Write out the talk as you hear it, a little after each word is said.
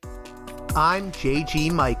I'm J.G.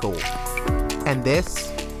 Michael, and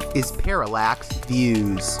this is Parallax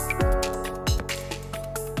Views.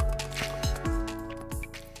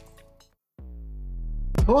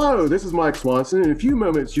 Hello, this is Mike Swanson. In a few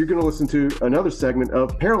moments, you're going to listen to another segment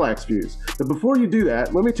of Parallax Views. But before you do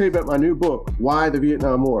that, let me tell you about my new book, Why the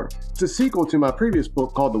Vietnam War. It's a sequel to my previous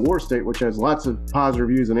book called The War State, which has lots of positive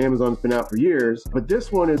reviews on Amazon. It's been out for years. But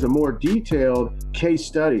this one is a more detailed case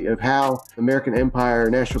study of how the American empire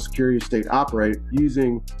and national security state operate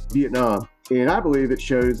using Vietnam. And I believe it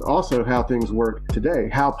shows also how things work today,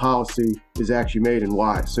 how policy is actually made and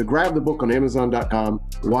why. So grab the book on Amazon.com,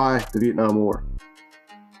 Why the Vietnam War.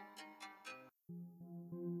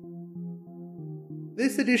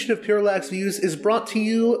 This edition of Parallax Views is brought to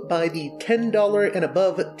you by the $10 and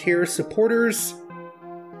above tier supporters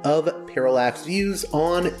of Parallax Views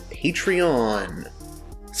on Patreon.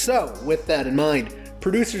 So, with that in mind,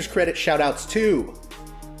 producers credit shoutouts to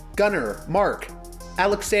Gunnar, Mark,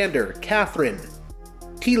 Alexander, Catherine,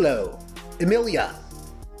 Tilo, Emilia,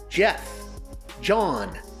 Jeff,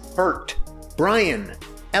 John, Bert, Brian,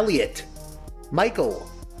 Elliot, Michael,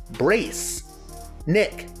 Brace,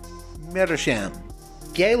 Nick, Mersham,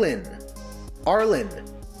 Galen, Arlen,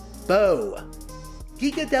 Bo,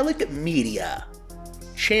 Geekadelic Media,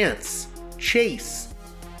 Chance, Chase,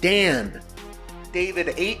 Dan,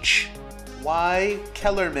 David H. Y.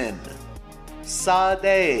 Kellerman,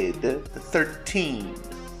 Saaded 13,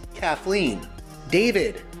 Kathleen,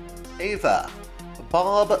 David, Ava,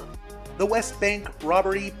 Bob, The West Bank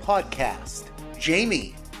Robbery Podcast,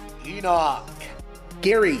 Jamie, Enoch,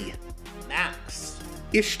 Gary, Max,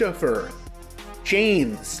 Ishtofer,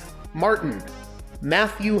 James, Martin,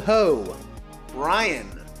 Matthew Ho, Brian,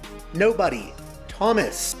 Nobody,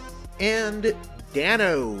 Thomas, and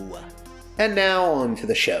Dano. And now on to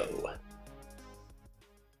the show.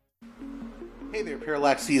 Hey there,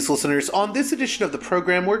 Parallax Views listeners. On this edition of the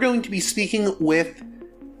program, we're going to be speaking with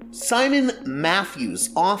Simon Matthews,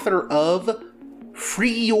 author of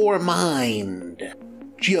Free Your Mind,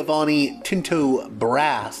 Giovanni Tinto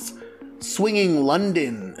Brass, Swinging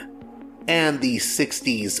London, and the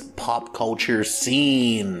 60s pop culture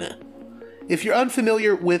scene. If you're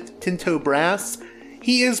unfamiliar with Tinto Brass,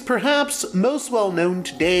 he is perhaps most well known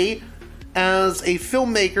today as a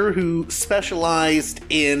filmmaker who specialized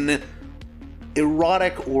in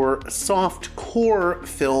erotic or softcore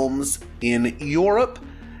films in Europe,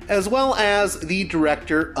 as well as the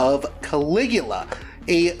director of Caligula,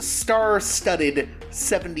 a star-studded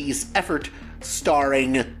 70s effort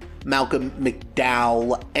starring Malcolm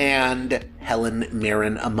McDowell and Helen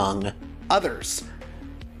Mirren, among others.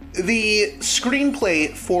 The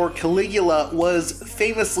screenplay for Caligula was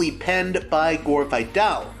famously penned by Gore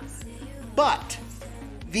Vidal, but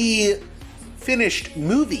the finished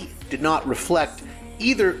movie did not reflect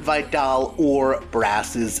either Vidal or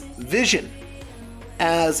Brass's vision,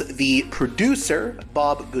 as the producer,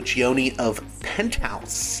 Bob Guccione of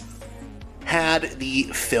Penthouse, had the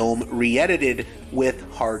film re-edited with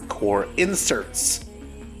hardcore inserts.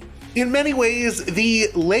 In many ways, the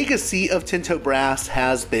legacy of Tinto Brass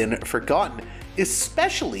has been forgotten,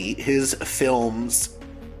 especially his films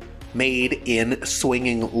made in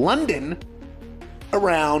swinging London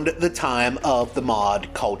around the time of the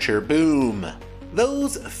mod culture boom.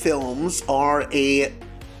 Those films are a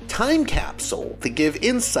time capsule to give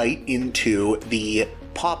insight into the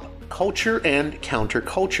pop culture and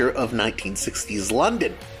counterculture of 1960s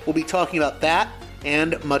London. We'll be talking about that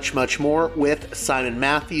and much, much more with Simon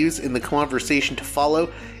Matthews in the conversation to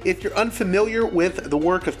follow. If you're unfamiliar with the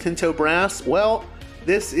work of Tinto Brass, well,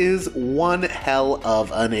 this is one hell of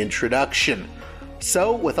an introduction.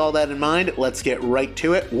 So, with all that in mind, let's get right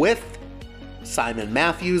to it with Simon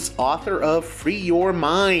Matthews, author of Free Your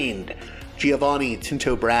Mind, Giovanni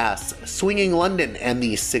Tinto Brass, Swinging London, and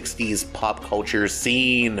the 60s pop culture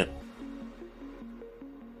scene.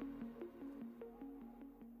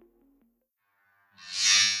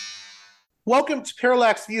 Welcome to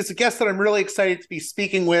Parallax Views, a guest that I'm really excited to be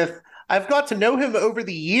speaking with. I've got to know him over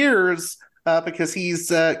the years because he's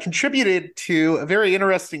contributed to a very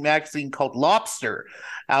interesting magazine called Lobster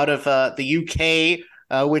out of the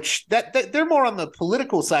UK, which they're more on the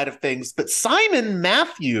political side of things. But Simon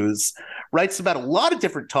Matthews writes about a lot of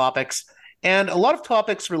different topics, and a lot of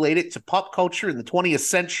topics related to pop culture in the 20th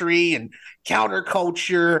century and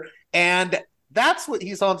counterculture, and that's what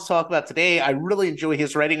he's on to talk about today. I really enjoy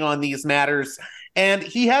his writing on these matters, and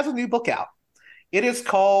he has a new book out. It is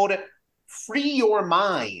called Free Your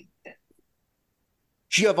Mind,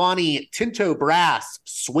 Giovanni Tinto Brass,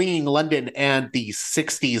 Swinging London, and the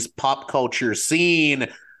 60s pop culture scene.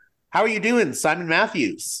 How are you doing, Simon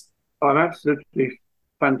Matthews? I'm absolutely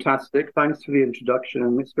Fantastic. Thanks for the introduction,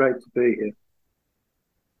 and it's great to be here.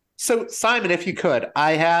 So, Simon, if you could,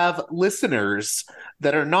 I have listeners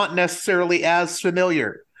that are not necessarily as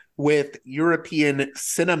familiar with European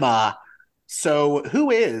cinema. So,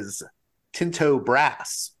 who is Tinto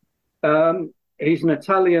Brass? He's an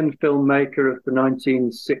Italian filmmaker of the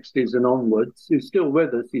 1960s and onwards, who's still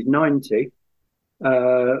with us. He's 90,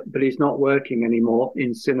 but he's not working anymore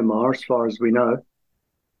in cinema, as far as we know.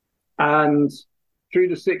 And through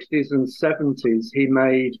the 60s and 70s, he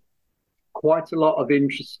made quite a lot of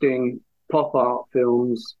interesting pop art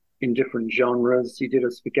films in different genres. He did a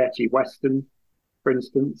spaghetti western, for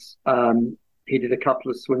instance. He did a couple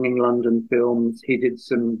of swinging London films. He did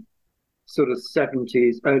some sort of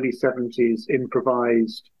 70s, early 70s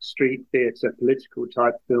improvised street theatre, political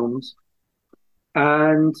type films.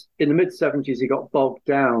 And in the mid-70s, he got bogged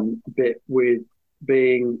down a bit with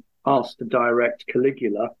being asked to direct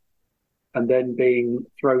Caligula and then being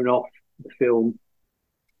thrown off the film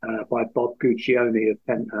by Bob Guccione of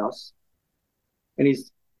Penthouse. And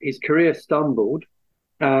his career stumbled,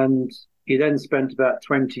 and he then spent about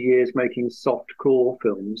 20 years making softcore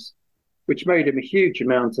films, which made him a huge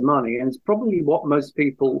amount of money. And it's probably what most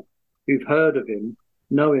people who've heard of him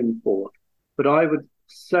know him for. But I would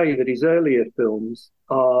say that his earlier films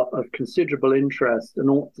are of considerable interest and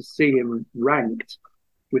ought to see him ranked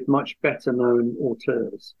with much better known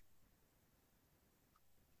auteurs.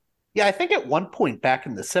 Yeah, I think at one point back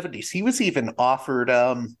in the 70s, he was even offered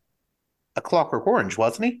A Clockwork Orange,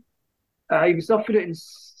 wasn't he? He was offered it in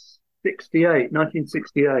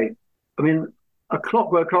 1968. I mean, A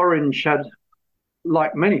Clockwork Orange had,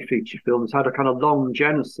 like many feature films, had a kind of long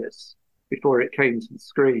genesis before it came to the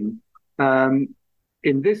screen.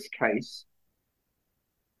 In this case,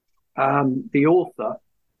 the author,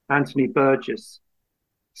 Anthony Burgess,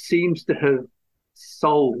 seems to have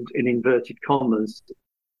sold, in inverted commas,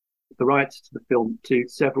 the rights to the film to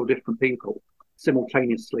several different people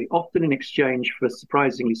simultaneously, often in exchange for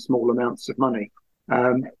surprisingly small amounts of money.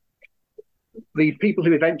 The people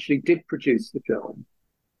who eventually did produce the film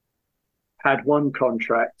had one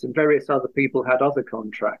contract, and various other people had other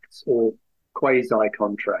contracts or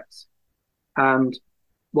quasi-contracts. And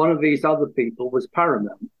one of these other people was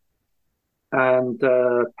Paramount. And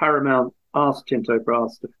Paramount asked Tinto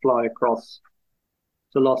Brass to fly across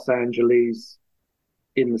to Los Angeles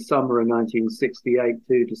in the summer of 1968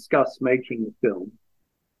 to discuss making the film.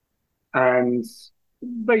 And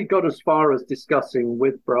they got as far as discussing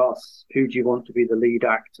with Brass, who do you want to be the lead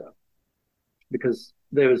actor? Because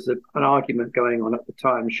there was an argument going on at the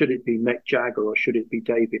time, should it be Mick Jagger or should it be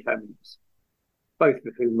David Hemmings? Both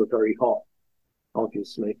of whom were very hot,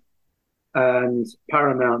 obviously. And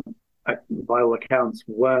Paramount, by all accounts,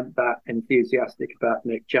 weren't that enthusiastic about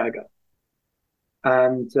Mick Jagger.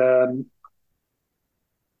 And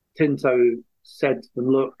Tinto said to them,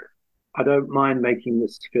 look, I don't mind making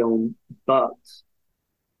this film, but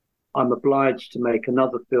I'm obliged to make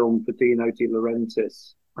another film for Dino De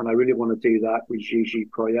Laurentiis, and I really want to do that with Gigi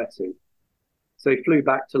Proietti. So he flew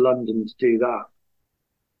back to London to do that.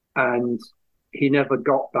 And he never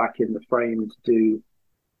got back in the frame to do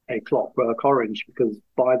A Clockwork Orange, because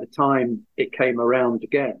by the time it came around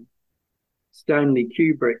again, Stanley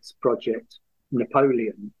Kubrick's project,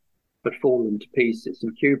 Napoleon, had fallen to pieces,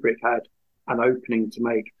 and Kubrick had an opening to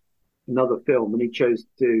make another film, and he chose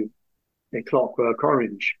to do A Clockwork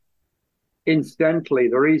Orange. Incidentally,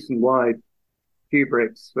 the reason why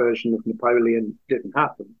Kubrick's version of Napoleon didn't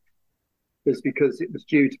happen is because it was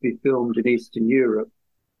due to be filmed in Eastern Europe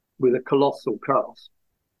with a colossal cast,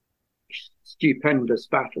 stupendous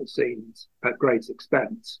battle scenes at great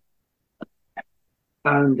expense.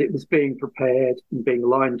 And it was being prepared and being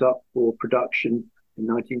lined up for production in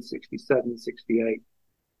 1967, 68.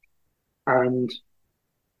 And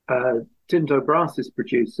Tinto Brass's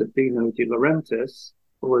producer, Dino De Laurentiis,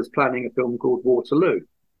 was planning a film called Waterloo.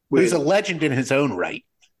 Who's a legend in his own right.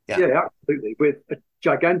 Yeah, absolutely. With a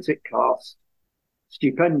gigantic cast,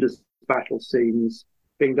 stupendous battle scenes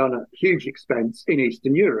being done at huge expense in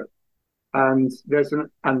Eastern Europe. And there's an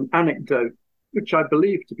anecdote, which I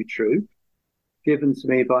believe to be true, given to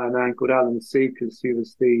me by a man called Alan Seekers, who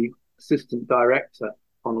was the assistant director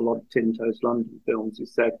on a lot of Tinto's London films, who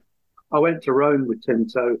said, I went to Rome with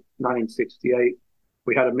Tinto, 1968.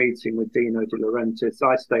 We had a meeting with Dino De Laurentiis.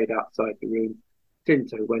 I stayed outside the room.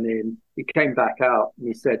 Tinto went in. He came back out and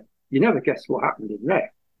he said, you never guess what happened in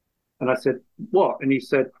there. And I said, what? And he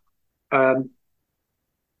said, Dino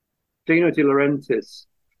De Laurentiis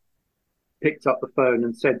picked up the phone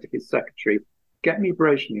and said to his secretary, get me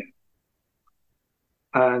Brezhnev.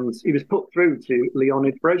 And he was put through to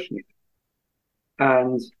Leonid Brezhnev.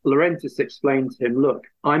 And Laurentis explained to him, look,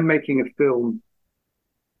 I'm making a film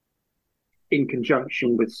in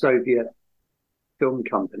conjunction with Soviet film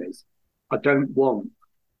companies. I don't want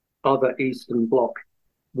other Eastern Bloc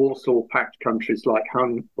Warsaw Pact countries like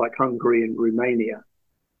Hungary and Romania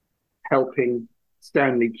helping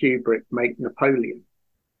Stanley Kubrick make Napoleon.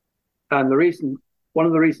 And one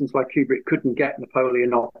of the reasons why Kubrick couldn't get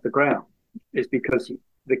Napoleon off the ground is because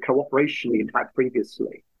the cooperation he had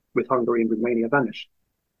previously with Hungary and Romania vanished.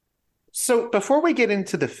 So before we get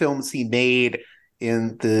into the films he made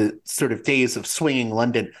in the sort of days of swinging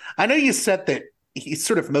London, I know you said that he's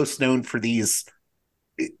sort of most known for these.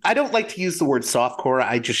 I don't like to use the word softcore.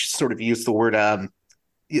 I just sort of use the word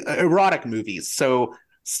erotic movies. So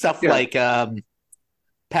stuff like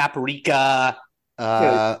Paprika,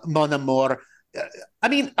 Mon Amour. I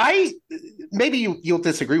mean, maybe you'll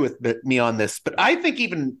disagree with me on this, but I think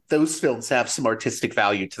even those films have some artistic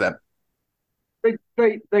value to them.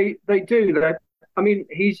 They do that. I mean,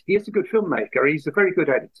 he's a good filmmaker. He's a very good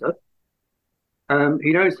editor.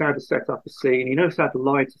 He knows how to set up a scene. He knows how to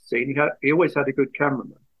light a scene. He always had a good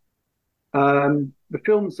cameraman. The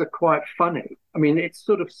films are quite funny. I mean, it's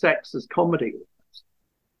sort of sex as comedy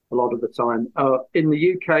a lot of the time. In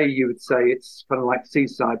the UK, you would say it's kind of like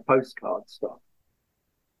seaside postcard stuff.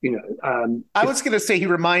 You know, I was going to say he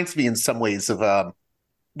reminds me in some ways of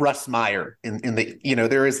Russ Meyer in the, you know,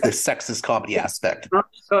 there is this sexist comedy aspect.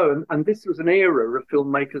 So, and this was an era of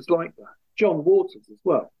filmmakers like that. John Waters as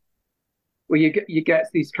well, where you get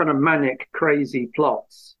these kind of manic, crazy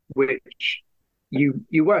plots, which you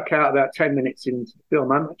work out about 10 minutes into the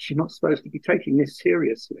film, I'm actually not supposed to be taking this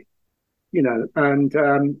seriously, you know,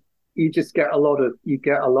 and you just get a lot of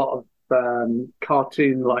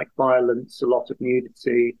cartoon-like violence, a lot of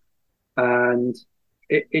nudity, and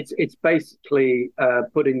it's basically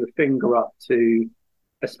putting the finger up to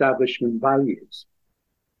establishment values,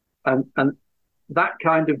 and that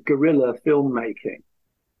kind of guerrilla filmmaking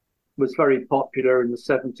was very popular in the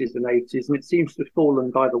 70s and 80s, and it seems to have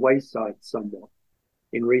fallen by the wayside somewhat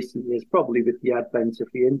in recent years, probably with the advent of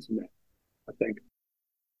the internet, I think.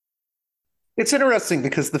 It's interesting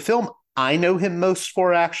because the film I know him most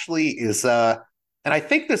for actually is, and I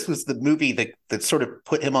think this was the movie that sort of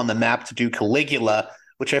put him on the map to do Caligula,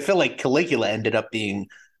 which I feel like Caligula ended up being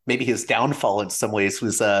maybe his downfall in some ways,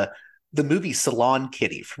 was the movie Salon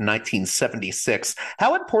Kitty from 1976.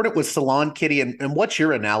 How important was Salon Kitty, and what's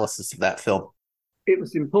your analysis of that film? It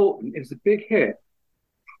was important. It was a big hit.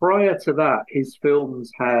 Prior to that, his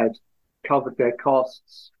films had covered their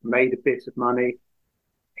costs, made a bit of money.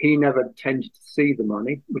 He never tended to see the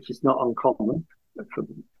money, which is not uncommon for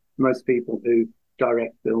most people who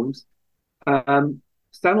direct films.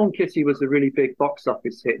 Salon Kitty was a really big box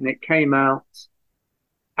office hit, and it came out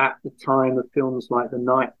at the time of films like The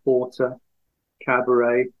Night Porter,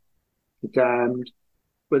 Cabaret, The Damned,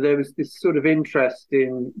 where there was this sort of interest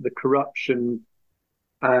in the corruption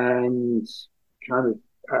and kind of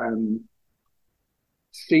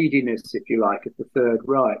seediness, if you like, of the Third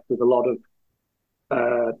Reich, with a lot of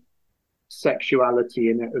sexuality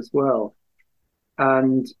in it as well.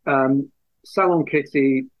 And Salon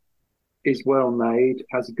Kitty is well made,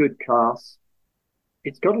 has a good cast.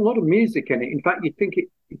 It's got a lot of music in it. In fact, you think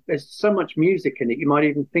there's so much music in it, you might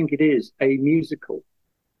even think it is a musical,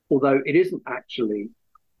 although it isn't actually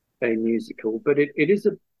a musical, but it's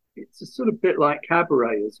a sort of bit like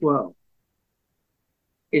Cabaret as well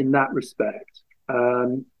in that respect.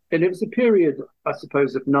 And it was a period, I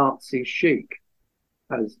suppose, of Nazi chic,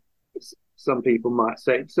 as some people might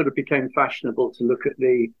say. It sort of became fashionable to look at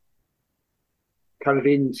the kind of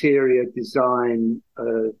interior design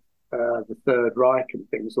of the Third Reich and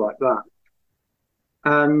things like that.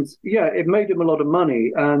 And yeah, it made him a lot of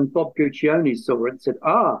money. And Bob Guccione saw it and said,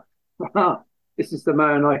 this is the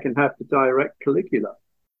man I can have to direct Caligula.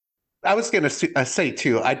 I was going to say,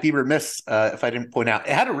 too, I'd be remiss if I didn't point out,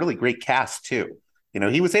 it had a really great cast, too. You know,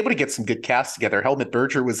 he was able to get some good casts together. Helmut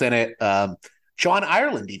Berger was in it. John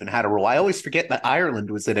Ireland even had a role. I always forget that Ireland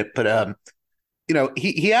was in it, but, you know,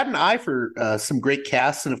 he had an eye for some great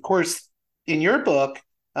casts. And, of course, in your book,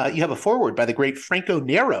 you have a foreword by the great Franco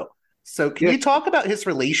Nero. So can you talk about his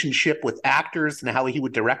relationship with actors and how he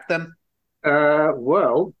would direct them?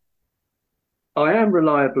 Well, I am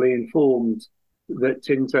reliably informed that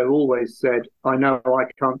Tinto always said, I know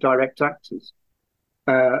I can't direct actors,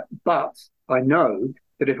 but I know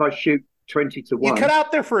that if I shoot 20 to 1... You cut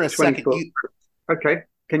out there for a second. Okay,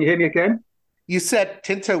 can you hear me again? You said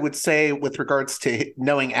Tinto would say with regards to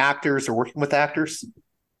knowing actors or working with actors?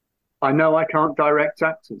 I know I can't direct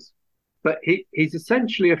actors, but he's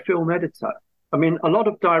essentially a film editor. I mean, a lot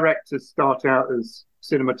of directors start out as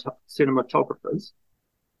cinematographers.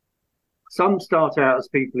 Some start out as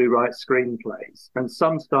people who write screenplays, and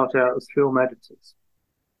some start out as film editors.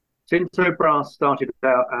 Tinto Brass started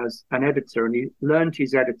out as an editor, and he learned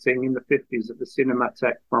his editing in the 50s at the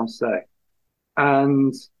Cinémathèque Française.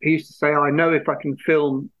 And he used to say, I know if I can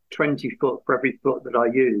film 20 foot for every foot that I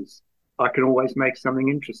use, I can always make something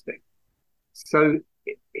interesting. So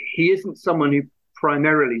he isn't someone who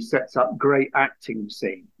primarily sets up great acting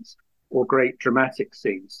scenes or great dramatic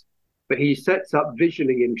scenes, but he sets up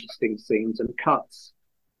visually interesting scenes and cuts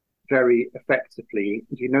very effectively.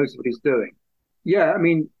 He knows what he's doing. Yeah, I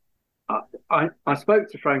mean, I spoke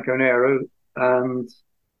to Franco Nero, and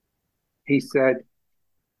he said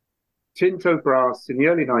Tinto Brass in the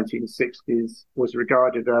early 1960s was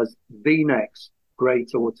regarded as the next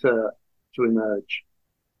great auteur to emerge.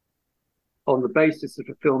 On the basis of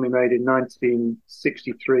a film he made in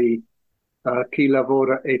 1963, Chi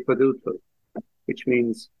lavora è perduto, which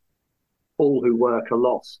means all who work are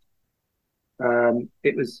lost.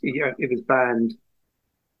 It was banned,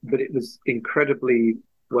 but it was incredibly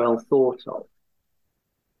well thought of.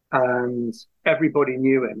 And everybody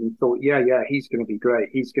knew him and thought, yeah, he's going to be great.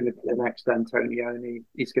 He's going to be the next Antonioni.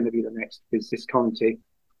 He's going to be the next Visconti.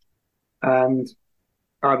 And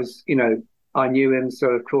I knew him. So,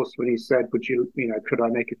 of course, when he said, could I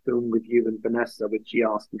make a film with you and Vanessa, which he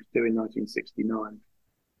asked him to do in 1969.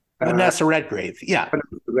 Vanessa Redgrave, yeah.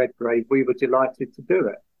 Vanessa Redgrave, we were delighted to do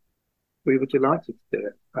it.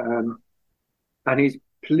 And he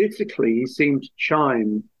seemed to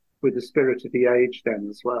chime with the spirit of the age then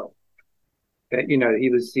as well.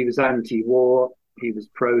 He was anti-war, he was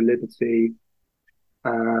pro-liberty,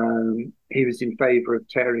 he was in favour of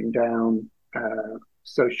tearing down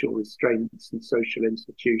social restraints and social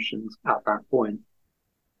institutions at that point.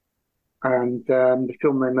 And the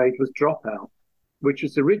film they made was Dropout, which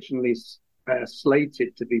was originally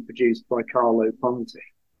slated to be produced by Carlo Ponti.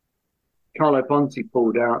 Carlo Ponti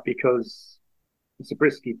pulled out because it's a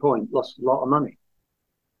brisky point, lost a lot of money,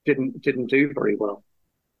 didn't do very well.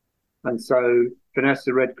 And so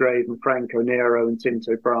Vanessa Redgrave and Franco Nero and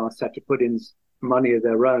Tinto Brass had to put in money of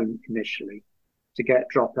their own initially to get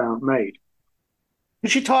Dropout made.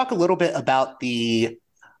 Could you talk a little bit about I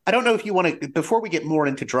don't know if you want to, before we get more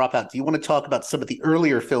into Dropout, do you want to talk about some of the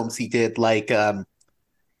earlier films he did? Like, I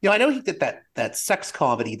know he did that sex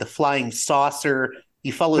comedy, The Flying Saucer. He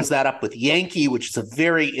follows that up with Yankee, which is a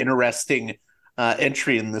very interesting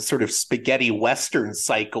entry in the sort of spaghetti Western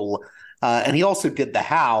cycle. And he also did The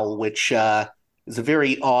Howl, which is a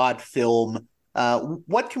very odd film.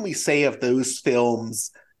 What can we say of those films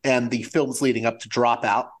and the films leading up to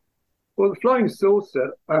Dropout? Well, The Flying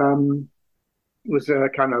Saucer was a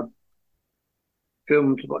kind of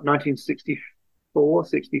filmed, 1964,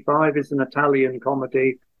 65, is an Italian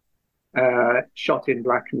comedy shot in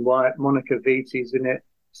black and white. Monica Vitti's in it.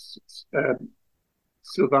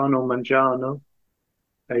 Silvano Mangiano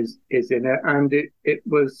is in it. And it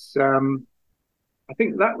was, I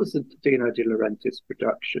think that was a Dino De Laurentiis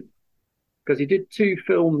production, because he did 2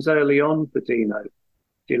 films early on for Dino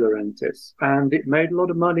De Laurentiis, and it made a lot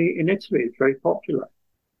of money in Italy. It's very popular.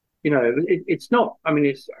 It's not,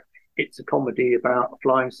 it's a comedy about a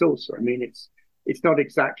flying saucer. It's not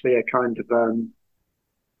exactly a kind of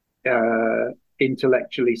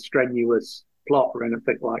intellectually strenuous plot or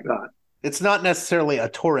anything like that. It's not necessarily a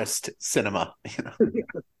tourist cinema.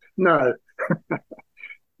 No.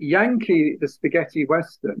 Yankee, the spaghetti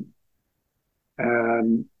Western.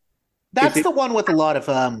 That's the one with a lot of,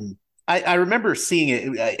 I remember seeing it.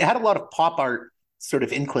 It had a lot of pop art sort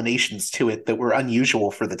of inclinations to it that were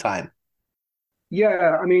unusual for the time.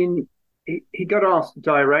 Yeah, he got asked to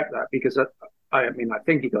direct that because I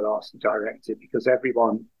think he got asked to direct it because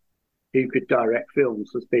everyone who could direct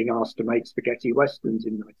films was being asked to make spaghetti westerns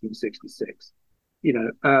in 1966.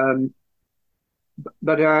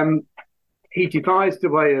 But he devised a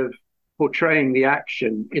way of portraying the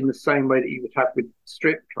action in the same way that you would have with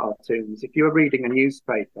strip cartoons. If you're reading a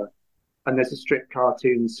newspaper and there's a strip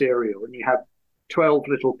cartoon serial and you have 12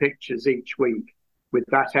 little pictures each week with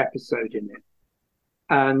that episode in it.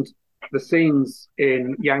 And the scenes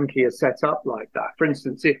in Yankee are set up like that. For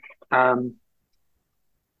instance,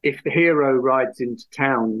 if the hero rides into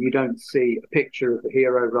town, you don't see a picture of the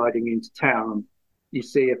hero riding into town. You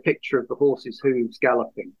see a picture of the horse's hooves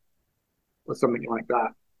galloping or something like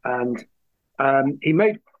that. And he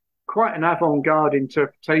made quite an avant-garde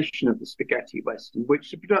interpretation of the spaghetti Western,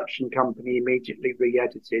 which the production company immediately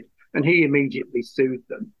re-edited, and he immediately sued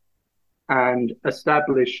them and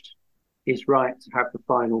established his right to have the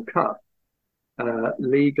final cut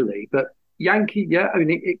legally. But Yankee, yeah, I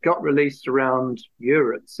mean, it got released around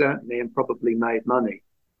Europe, certainly, and probably made money.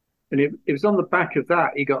 And it was on the back of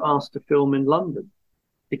that he got asked to film in London,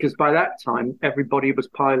 because by that time, everybody was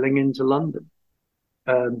piling into London.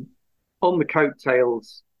 On the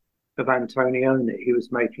coattails of Antonioni, who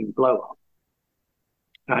was making Blow Up,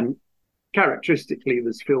 and characteristically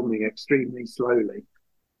was filming extremely slowly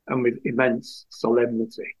and with immense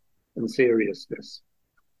solemnity and seriousness.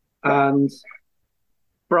 And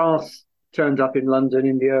Brass turned up in London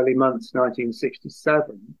in the early months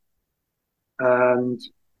 1967 and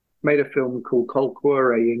made a film called Col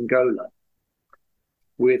Cuore in Gola,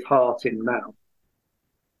 with Heart in Mouth,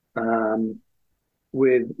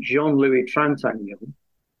 with Jean-Louis Trintignant,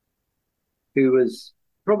 who was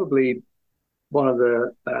probably one of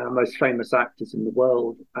the most famous actors in the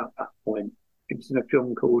world at that point. It was in a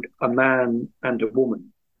film called A Man and a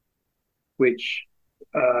Woman, which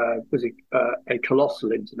was a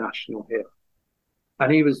colossal international hit.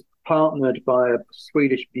 And he was partnered by a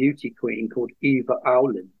Swedish beauty queen called Eva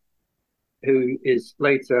Aulin, who is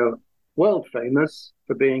later world famous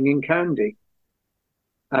for being in Candy.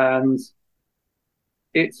 And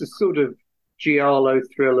it's a sort of giallo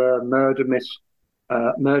thriller, murder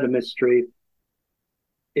mystery.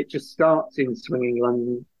 It just starts in swinging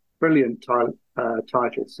London. Brilliant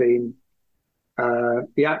title scene.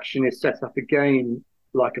 The action is set up again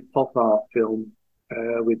like a pop art film,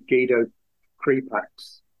 with Guido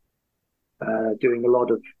Crepax doing a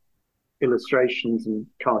lot of illustrations and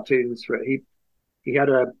cartoons for it. He had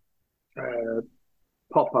a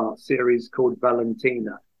pop art series called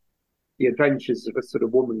Valentina, the adventures of a sort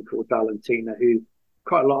of woman called Valentina, who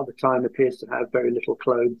quite a lot of the time appears to have very little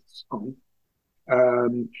clothes on.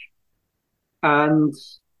 And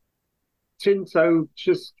Tinto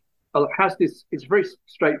just has this, it's a very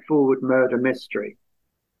straightforward murder mystery.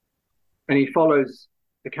 And he follows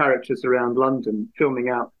the characters around London, filming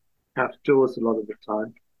outdoors a lot of the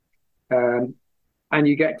time. And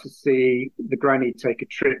you get to see the Granny Take a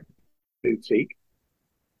Trip boutique.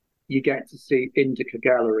 You get to see Indica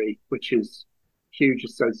Gallery, which is huge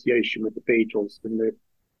association with the Beatles and the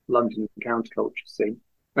London counterculture scene.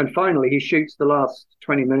 And finally, he shoots the last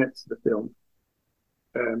 20 minutes of the film,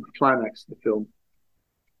 the climax of the film,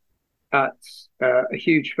 at a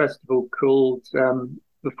huge festival called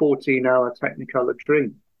the 14-Hour Technicolor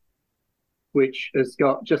Dream, which has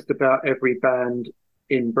got just about every band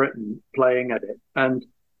in Britain playing at it. And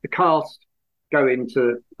the cast go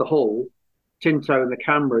into the hall, Tinto and the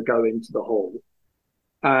camera go into the hall,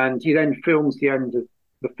 and he then films the end of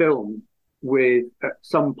the film with, at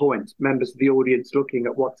some point, members of the audience looking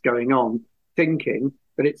at what's going on, thinking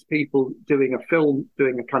that it's people doing a film,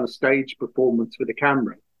 doing a kind of stage performance with a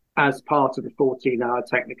camera as part of the 14-Hour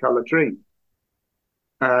Technicolor Dream.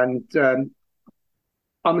 And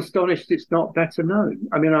I'm astonished it's not better known.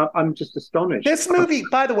 I mean, I'm just astonished. This movie,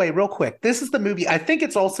 by the way, real quick, this is the movie, I think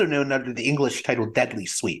it's also known under the English title Deadly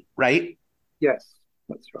Sweet, right? Yes,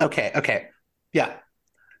 that's right. Okay. Yeah.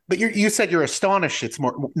 But you said you're astonished it's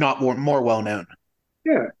more well known.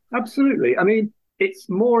 Yeah, absolutely. I mean, it's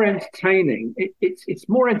more entertaining. It's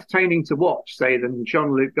more entertaining to watch, say, than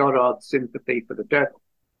Jean-Luc Godard's Sympathy for the Devil,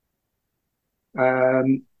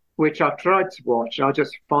 which I've tried to watch. I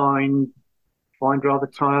just find rather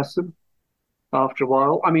tiresome after a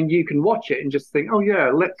while. I mean, you can watch it and just think, oh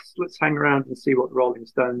yeah, let's hang around and see what the Rolling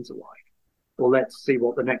Stones are like, or let's see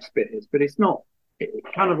what the next bit is. But it's not. It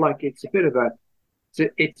kind of like it's a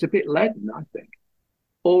bit leaden, I think.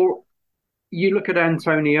 Or you look at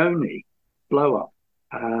Antonioni, Blow Up.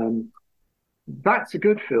 That's a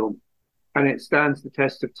good film, and it stands the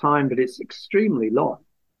test of time, but it's extremely long.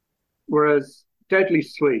 Whereas Deadly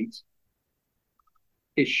Sweet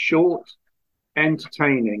is short,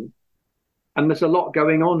 entertaining, and there's a lot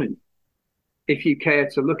going on in it, if you care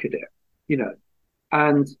to look at it,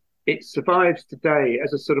 and it survives today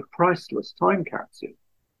as a sort of priceless time capsule.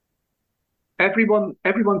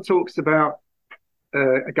 Everyone talks about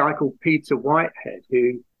a guy called Peter Whitehead,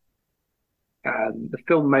 who the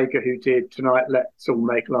filmmaker who did Tonight Let's All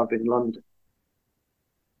Make Love in London.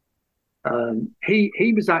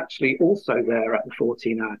 He was actually also there at the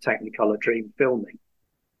 14-Hour Technicolor Dream filming.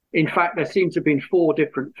 In fact, there seemed to have been 4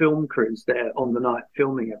 different film crews there on the night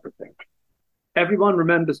filming everything. Everyone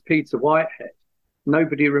remembers Peter Whitehead.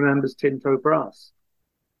 Nobody remembers Tinto Brass.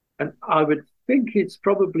 And I would think it's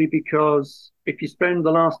probably because if you spend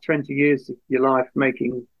the last 20 years of your life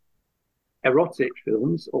making erotic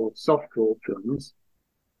films or softcore films,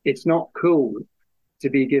 it's not cool to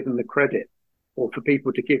be given the credit, or for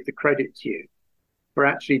people to give the credit to you for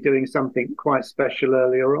actually doing something quite special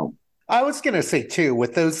earlier on. I was going to say, too,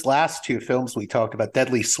 with those last two films we talked about,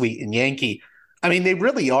 Deadly Sweet and Yankee, I mean, they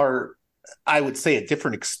really are, I would say, a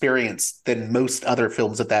different experience than most other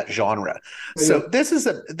films of that genre. Yeah. So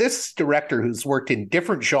this director who's worked in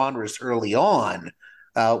different genres early on,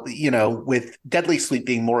 with Deadly Sweet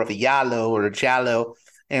being more of a giallo or a giallo,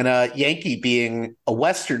 and Yankee being a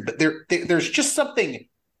Western, but there's just something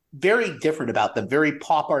very different about them, very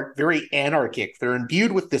pop art, very anarchic. They're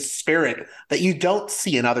imbued with this spirit that you don't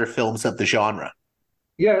see in other films of the genre.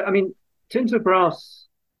 Yeah, I mean, Tinto Brass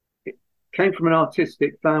came from an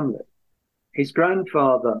artistic family. His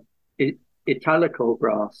grandfather, Italico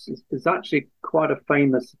Brass, is actually quite a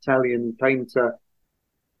famous Italian painter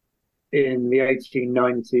in the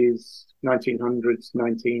 1890s, 1900s,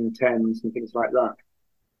 1910s, and things like that.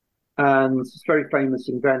 And it's very famous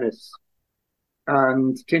in Venice.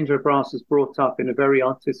 And Tinto Brass was brought up in a very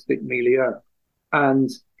artistic milieu. And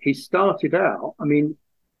he started out, I mean,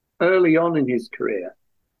 early on in his career,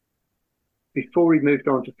 before he moved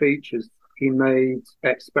on to features, he made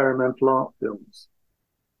experimental art films,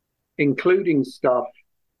 including stuff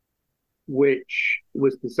which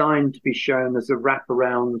was designed to be shown as a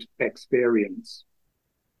wraparound experience.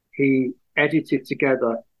 He edited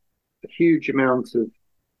together a huge amount of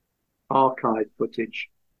archive footage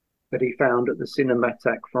that he found at the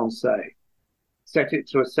Cinémathèque Française, set it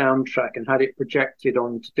to a soundtrack and had it projected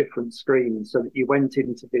onto different screens so that you went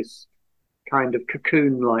into this kind of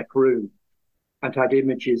cocoon-like room and had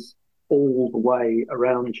images all the way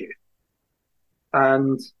around you.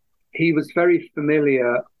 And he was very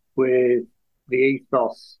familiar with the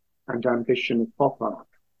ethos and ambition of pop art.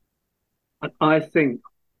 And I think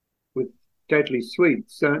with Deadly Sweet,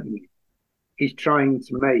 certainly, he's trying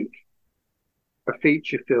to make a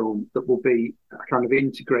feature film that will be a kind of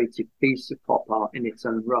integrated piece of pop art in its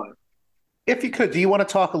own right. If you could, do you want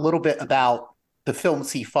to talk a little bit about the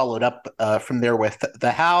films he followed up from there with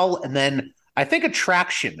The Howl, and then I think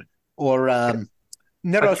Attraction or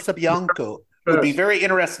Nerosubianco would be very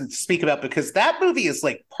interesting to speak about, because that movie is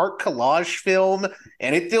like part collage film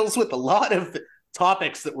and it deals with a lot of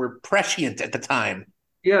topics that were prescient at the time.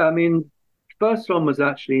 Yeah, I mean, first one was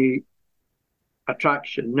actually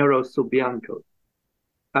Attraction, Nerosubianco.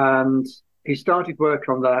 And he started work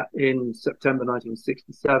on that in September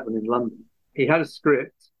 1967 in London. He had a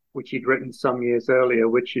script, which he'd written some years earlier,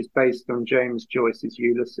 which is based on James Joyce's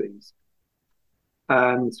Ulysses.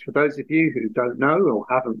 And for those of you who don't know or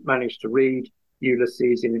haven't managed to read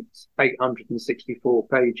Ulysses in its 864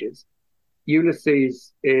 pages,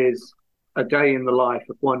 Ulysses is a day in the life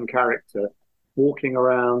of one character walking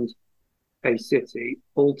around a city,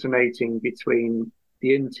 alternating between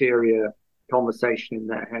the interior conversation in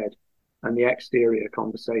their head and the exterior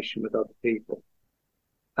conversation with other people.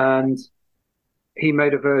 And he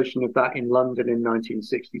made a version of that in London in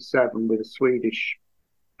 1967 with a Swedish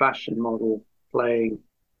fashion model playing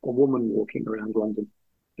a woman walking around London,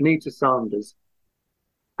 Anita Sanders.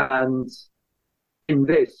 And in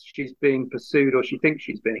this, she's being pursued, or she thinks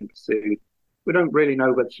she's being pursued. We don't really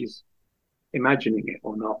know whether she's imagining it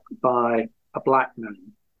or not, by a black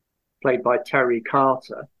man played by Terry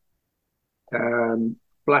Carter,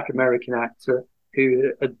 black American actor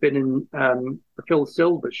who had been in the Phil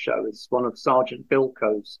Silvers show as one of Sergeant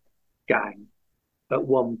Bilko's gang at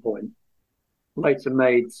one point. Later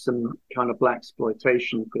made some kind of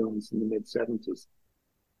blaxploitation films in the mid-70s.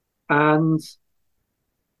 And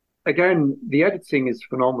again, the editing is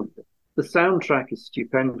phenomenal. The soundtrack is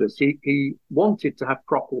stupendous. He wanted to have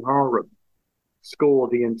Procol Harum score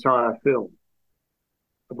the entire film,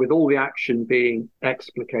 with all the action being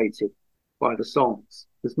explicated by the songs.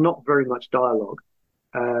 There's not very much dialogue.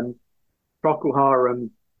 Procol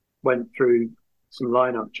Harum went through some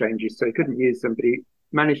lineup changes, so he couldn't use them, but he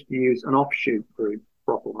managed to use an offshoot group,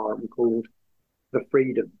 Procol Harum, called The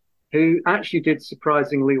Freedom, who actually did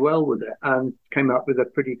surprisingly well with it and came up with a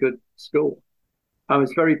pretty good score. I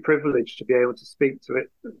was very privileged to be able to speak to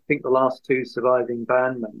it. I think the last two surviving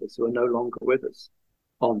band members who are no longer with us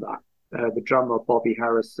on that, the drummer Bobby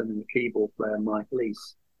Harrison and the keyboard player Mike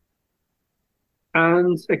Leese.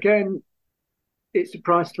 And again, it's a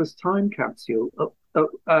priceless time capsule.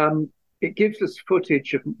 It gives us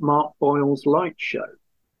footage of Mark Boyle's light show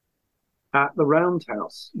at the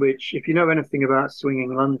Roundhouse, which, if you know anything about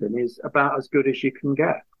swinging London, is about as good as you can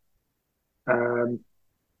get.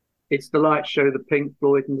 It's the light show that Pink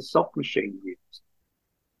Floyd and the Soft Machine used.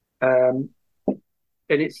 And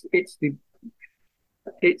it's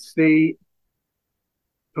the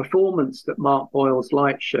performance that Mark Boyle's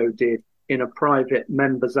light show did in a private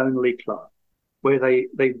members-only club, where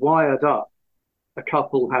they wired up a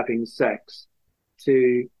couple having sex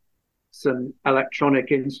to some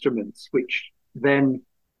electronic instruments, which then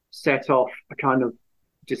set off a kind of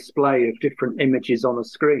display of different images on a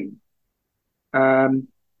screen.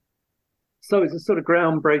 So it's a sort of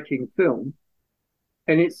groundbreaking film,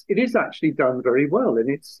 and it is actually done very well, and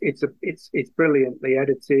it's brilliantly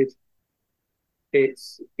edited.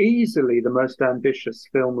 It's easily the most ambitious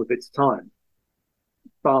film of its time,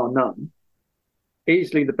 bar none.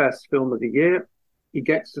 Easily the best film of the year. He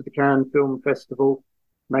gets to the Cannes Film Festival,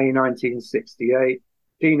 May 1968.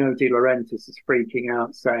 Dino De Laurentiis is freaking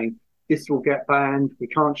out, saying, "This will get banned. We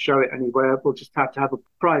can't show it anywhere. We'll just have to have a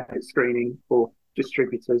private screening for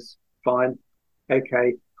distributors." Fine.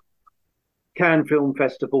 Okay. Cannes Film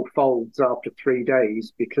Festival folds after 3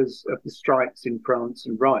 days because of the strikes in France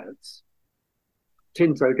and riots.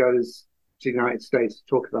 Tinto goes to the United States to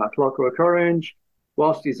talk about Clockwork Orange.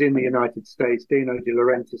 Whilst he's in the United States, Dino De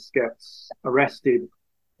Laurentiis gets arrested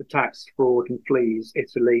for tax fraud and flees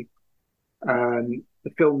Italy. The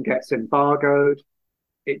film gets embargoed.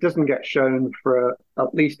 It doesn't get shown for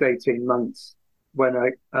at least 18 months when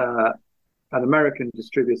an American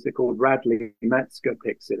distributor called Radley Metzger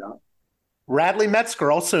picks it up. Radley Metzger,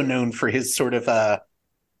 also known for his sort of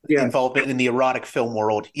involvement in the erotic film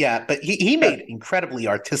world. Yeah, but he made incredibly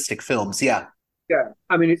artistic films. Yeah. Yeah.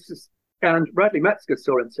 I mean, it's just, and Radley Metzger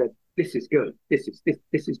saw it and said, "This is good. This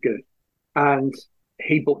is good." And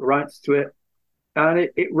he bought the rights to it. And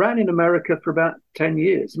it ran in America for about 10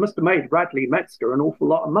 years. It must have made Radley Metzger an awful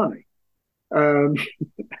lot of money. And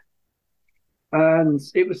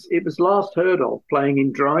it was last heard of playing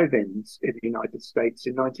in drive-ins in the United States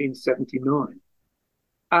in 1979.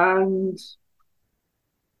 And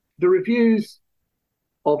the reviews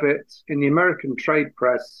of it in the American trade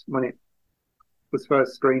press, when it was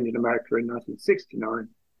first screened in America in 1969,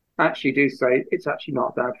 actually do say it's actually not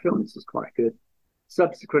a bad film. This is quite good.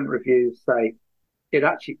 Subsequent reviews say it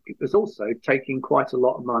was also taking quite a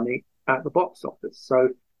lot of money at the box office.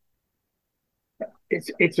 So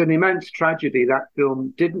it's an immense tragedy that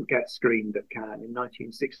film didn't get screened at Cannes in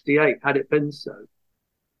 1968. Had it been so,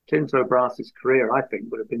 Tinto Brass's career, I think,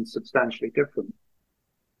 would have been substantially different.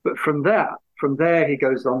 But from there he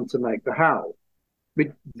goes on to make The Howl.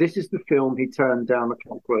 This is the film he turned down A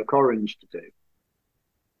Clockwork Orange to do.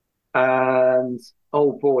 And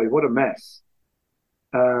oh boy, what a mess.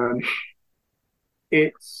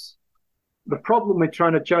 It's the problem with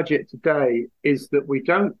trying to judge it today is that we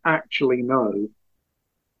don't actually know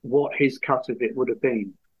what his cut of it would have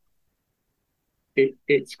been.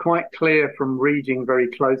 It's quite clear from reading very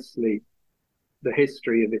closely the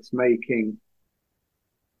history of its making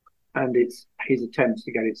and his attempts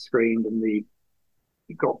to get it screened, and it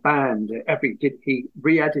got banned. He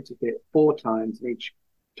re-edited it 4 times, and each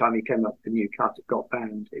time he came up with a new cut, it got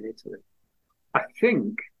banned in Italy. I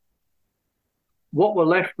think what we're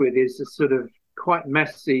left with is a sort of quite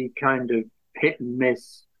messy kind of hit and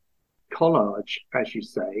miss collage, as you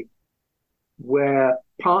say, where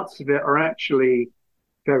parts of it are actually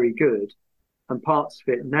very good, and parts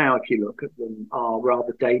of it now, if you look at them, are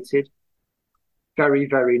rather dated, very,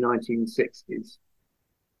 very 1960s.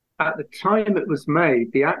 At the time it was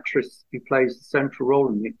made, the actress who plays the central role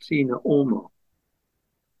in it, Tina Ormer,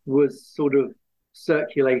 was sort of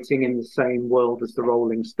circulating in the same world as the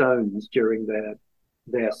Rolling Stones during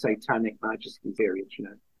their Satanic Majesty period,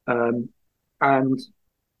 and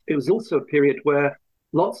it was also a period where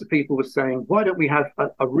lots of people were saying, why don't we have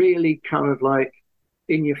a really kind of like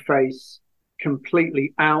in-your-face,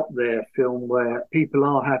 completely out there film where people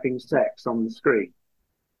are having sex on the screen?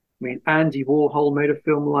 I mean, Andy Warhol made a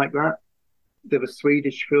film like that. There were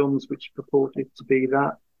Swedish films which purported to be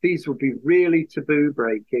that. These would be really taboo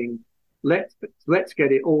breaking. Let's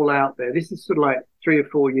get it all out there. This is sort of like 3 or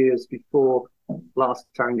 4 years before Last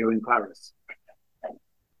Tango in Paris.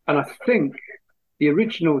 And I think the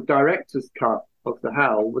original director's cut of The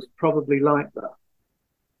Howl was probably like that.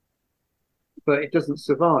 But it doesn't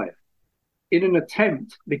survive. In an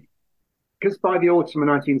attempt, because by the autumn of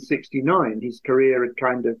 1969, his career had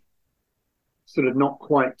kind of sort of not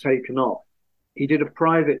quite taken off, he did a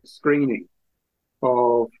private screening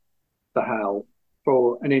of The Howl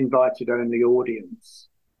for an invited-only audience.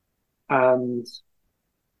 And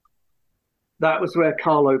that was where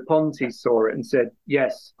Carlo Ponti saw it and said,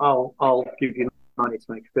 yes, I'll give you money to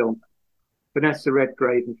make a film. Vanessa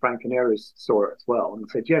Redgrave and Franco Nero saw it as well and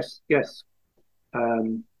said, yes,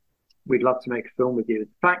 we'd love to make a film with you. In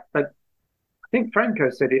fact, I think Franco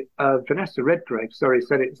said it, Vanessa Redgrave, said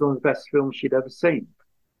it was one of the best films she'd ever seen.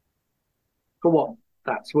 For what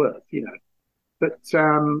that's worth, But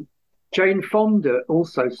Jane Fonda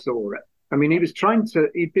also saw it. I mean, Dino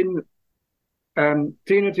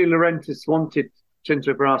De Laurentiis wanted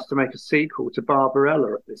Tinto Brass to make a sequel to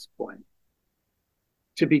Barbarella at this point,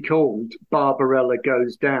 to be called Barbarella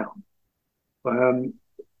Goes Down,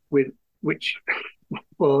 which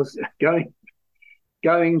was going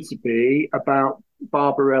to be about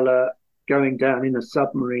Barbarella going down in a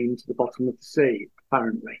submarine to the bottom of the sea,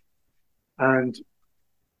 apparently. And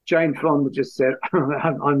Jane Fonda just said,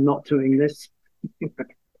 "I'm not doing this.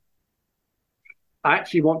 I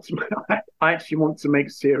actually want to make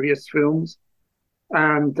serious films."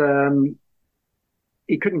 And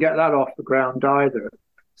he couldn't get that off the ground either.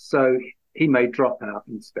 So he made Dropout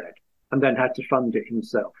instead, and then had to fund it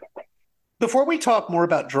himself. Before we talk more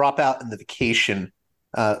about Dropout and The Vacation,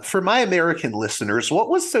 for my American listeners, what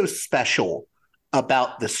was so special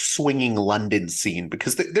about the swinging London scene?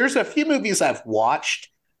 Because there's a few movies I've watched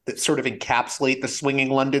that sort of encapsulate the swinging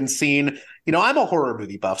London scene. You know, I'm a horror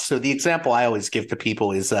movie buff, so the example I always give to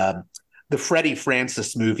people is the Freddie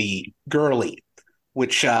Francis movie Girly,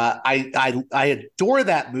 which I adore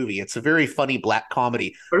that movie. It's a very funny black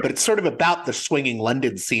comedy, but it's sort of about the swinging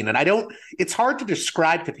London scene. And it's hard to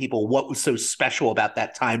describe to people what was so special about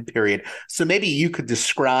that time period. So maybe you could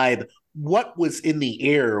describe what was in the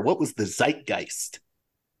air, what was the zeitgeist?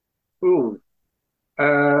 Ooh,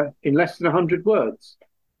 in less than 100 words.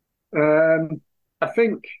 I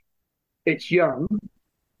think it's young.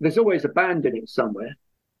 There's always a band in it somewhere.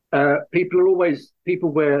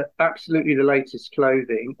 People wear absolutely the latest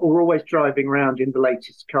clothing, or always driving around in the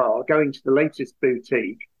latest car, going to the latest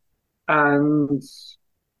boutique, and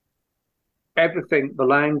everything, the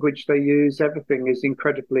language they use, everything is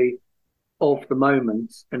incredibly of the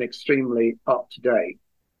moment and extremely up to date.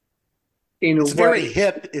 It's very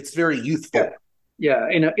hip. It's very youthful. Yeah,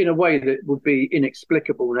 in a way that would be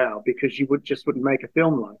inexplicable now, because you wouldn't make a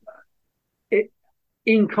film like that.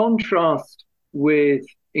 In contrast with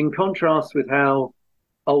how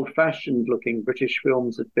old-fashioned looking British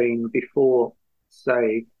films had been before,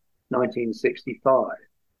 say, 1965,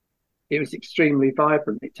 it was extremely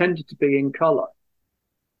vibrant. It tended to be in colour.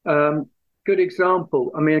 A good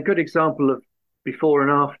example of before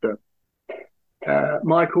and after.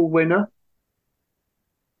 Michael Winner,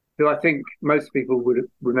 who I think most people would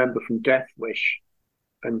remember from Death Wish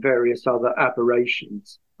and various other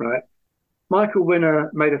aberrations, right? Michael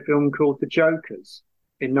Winner made a film called The Jokers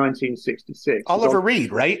in 1966. Oliver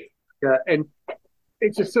Reed, right? Yeah, and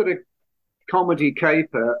it's a sort of comedy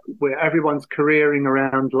caper where everyone's careering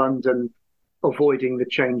around London, avoiding the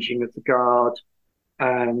changing of the guard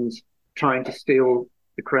and trying to steal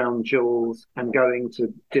the crown jewels and going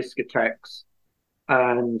to discotheques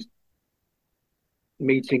and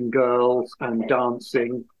meeting girls and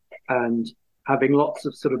dancing and having lots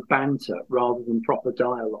of sort of banter rather than proper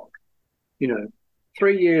dialogue. You know,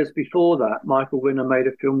 3 years before that, Michael Winner made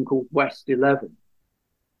a film called West 11,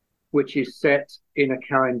 which is set in a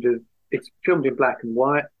it's filmed in black and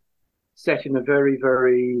white, set in a very,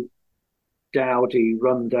 very dowdy,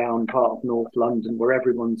 run-down part of North London where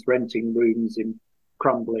everyone's renting rooms in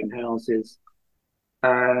crumbling houses.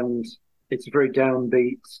 And it's a very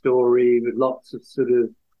downbeat story with lots of sort of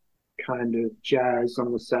kind of jazz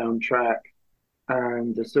on the soundtrack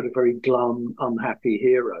and a sort of very glum, unhappy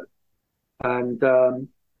hero. And the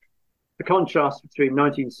contrast between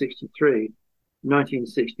 1963 and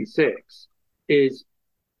 1966 is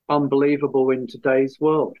unbelievable in today's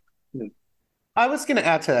world. You know. I was going to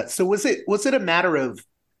add to that. So was it a matter of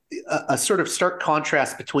a sort of stark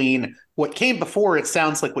contrast between what came before? It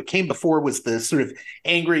sounds like what came before was the sort of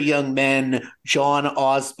angry young men, John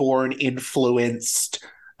Osborne influenced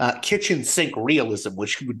kitchen sink realism,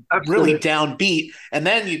 which would really downbeat. And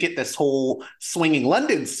then you get this whole swinging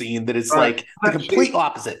London scene that is like the complete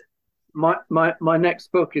opposite. My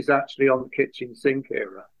next book is actually on the kitchen sink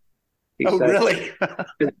era. Really?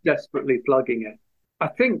 Just desperately plugging it. I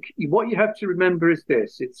think what you have to remember is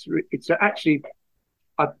this. It's actually,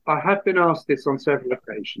 I have been asked this on several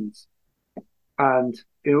occasions, and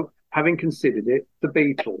having considered it, the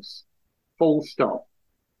Beatles, full stop.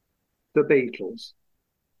 The Beatles.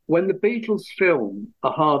 When the Beatles filmed A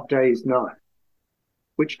Hard Day's Night,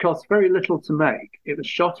 which cost very little to make, it was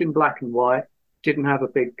shot in black and white, didn't have a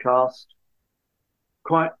big cast,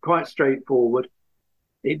 quite straightforward.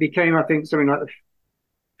 It became, I think, something like the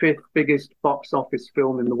fifth biggest box office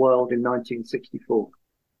film in the world in 1964.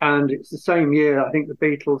 And it's the same year, I think the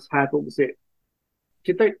Beatles had, what was it?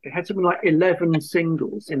 It had something like 11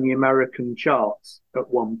 singles in the American charts at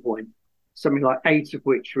one point, something like 8 of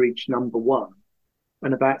which reached number 1,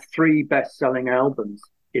 and about 3 best-selling albums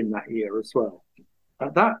in that year as well.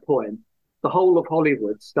 At that point, the whole of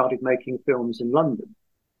Hollywood started making films in London.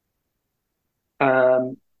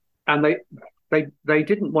 And they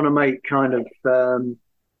didn't want to make kind of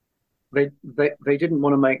they didn't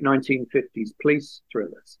want to make 1950s police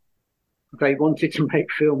thrillers. They wanted to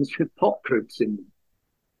make films with pop groups in them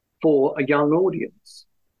for a young audience.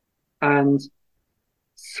 And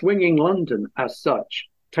swinging London as such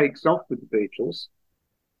takes off with the Beatles.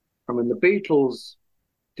 And when the Beatles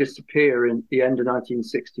disappear in the end of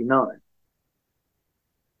 1969,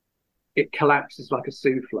 it collapses like a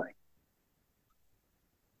souffle.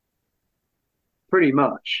 Pretty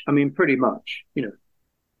much. I mean, pretty much, you know.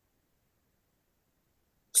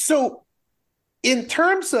 So in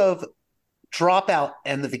terms of Dropout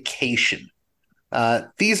and The Vacation,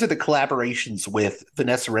 these are the collaborations with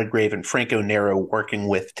Vanessa Redgrave and Franco Nero working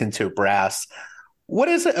with Tinto Brass. What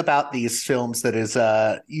is it about these films that is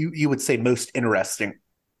you would say most interesting?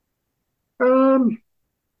 I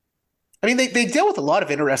mean, they deal with a lot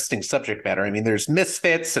of interesting subject matter. I mean, there's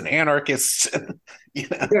misfits and anarchists. You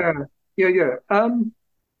know? Yeah.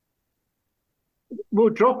 Well,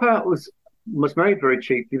 Dropout was made very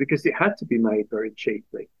cheaply because it had to be made very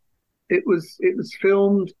cheaply. It was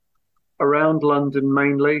filmed around London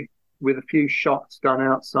mainly, with a few shots done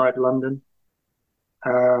outside London.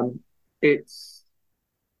 It's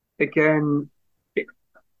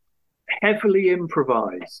heavily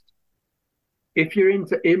improvised. If you're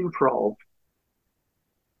into improv,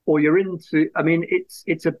 or you're into, I mean,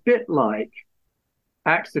 it's a bit like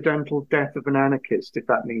Accidental Death of an Anarchist, if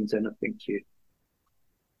that means anything to you.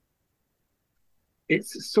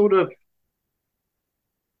 It's sort of,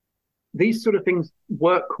 these sort of things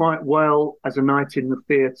work quite well as a night in the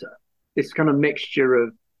theatre. This kind of mixture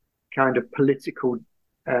of kind of political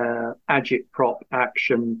agitprop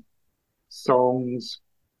action songs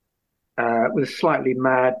with a slightly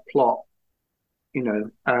mad plot, you know,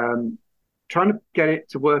 trying to get it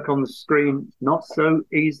to work on the screen, not so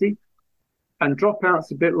easy. And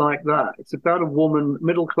Dropout's a bit like that. It's about a woman,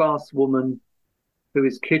 middle-class woman, who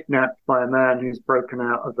is kidnapped by a man who's broken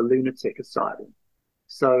out of a lunatic asylum.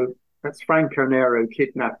 So that's Franco Nero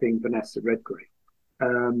kidnapping Vanessa Redgrave.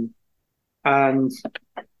 And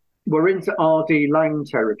we're into R.D. Laing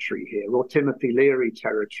territory here, or Timothy Leary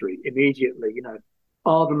territory immediately. You know,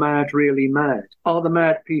 are the mad really mad? Are the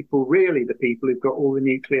mad people really the people who've got all the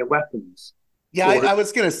nuclear weapons? Yeah, I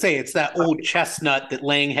was going to say, it's that old chestnut that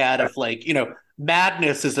Laing had of, like, you know,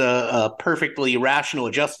 madness is a perfectly rational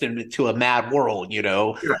adjustment to a mad world, you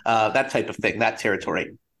know, that type of thing, that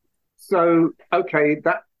territory. So, okay,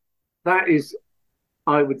 that is,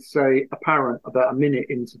 I would say, apparent about a minute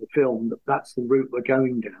into the film that's the route we're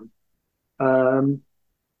going down.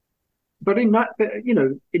 But in that, you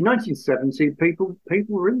know, in 1970, people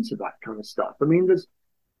were into that kind of stuff. I mean,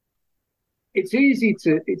 it's easy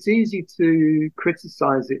to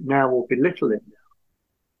criticize it now or belittle it now.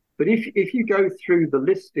 But if you go through the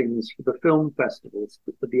listings for the film festivals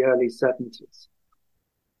for the early 70s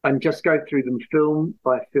and just go through them film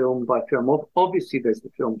by film by film, obviously there's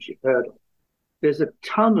the films you've heard of. There's a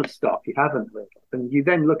ton of stuff you haven't heard of. And you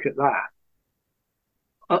then look at that.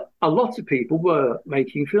 A lot of people were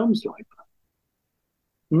making films like that.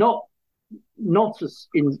 Not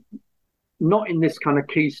in this kind of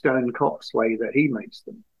Keystone Cox way that he makes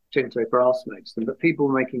them, Tinto Brass makes them, but people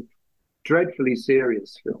were making dreadfully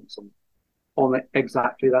serious films on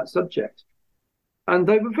exactly that subject. And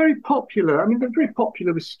they were very popular. I mean, they're very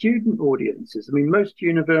popular with student audiences. I mean, most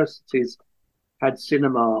universities had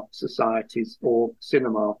cinema societies or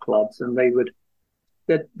cinema clubs, and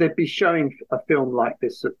they'd be showing a film like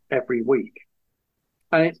this every week.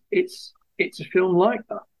 And it's a film like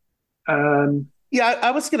that. Yeah,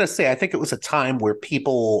 I was going to say, I think it was a time where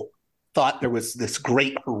people thought there was this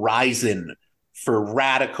great horizon for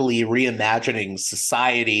radically reimagining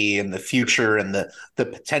society and the future and the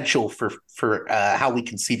potential for how we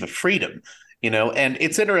conceive of freedom, you know. And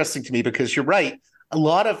it's interesting to me because you're right. A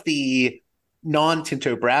lot of the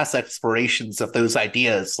non-Tinto Brass explorations of those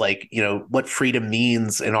ideas, like, you know, what freedom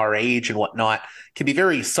means in our age and whatnot, can be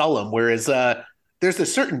very solemn, whereas there's a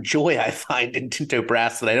certain joy I find in Tinto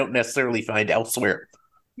Brass that I don't necessarily find elsewhere.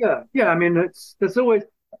 Yeah. I mean, there's always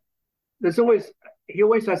he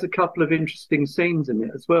always has a couple of interesting scenes in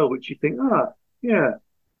it as well, which you think, where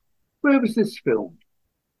was this filmed?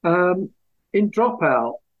 In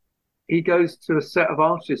Dropout, he goes to a set of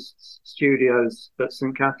artists' studios at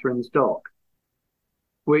St. Catherine's Dock,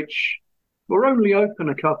 which were only open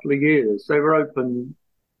a couple of years. They were open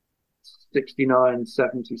 69,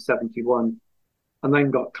 70, 71. And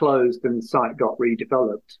then got closed and the site got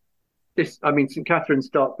redeveloped. St. Catherine's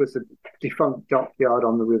Dock was a defunct dockyard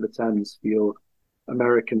on the River Thames for your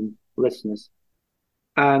American listeners.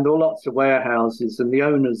 And there were lots of warehouses, and the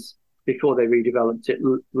owners before they redeveloped it,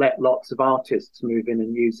 let lots of artists move in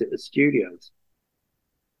and use it as studios.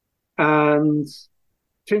 And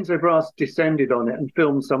Tinto Brass descended on it and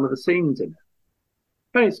filmed some of the scenes in it.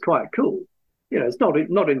 And it's quite cool. It's not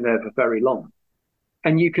in there for very long.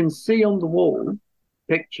 And you can see on the wall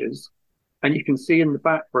pictures, and you can see in the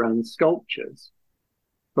background sculptures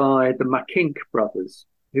by the Makink brothers,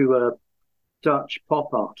 who are Dutch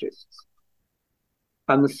pop artists.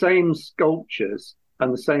 And the same sculptures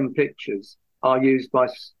and the same pictures are used by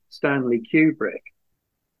Stanley Kubrick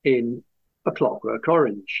in A Clockwork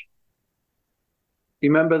Orange. You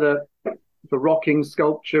remember the rocking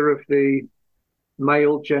sculpture of the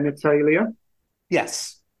male genitalia?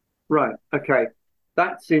 Yes. Right. Okay.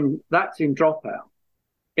 That's in Dropout.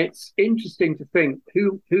 It's interesting to think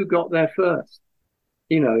who got there first.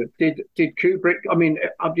 Did Kubrick? I mean,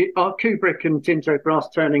 are Kubrick and Tinto Brass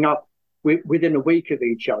turning up within a week of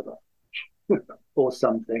each other, or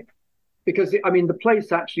something? Because the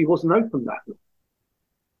place actually wasn't open that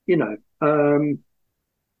long.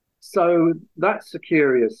 So that's a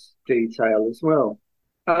curious detail as well.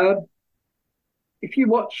 If you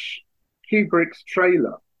watch Kubrick's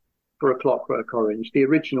trailer for A Clockwork Orange, the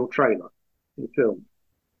original trailer in the film,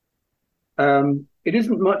 it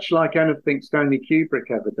isn't much like anything Stanley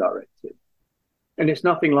Kubrick ever directed. And it's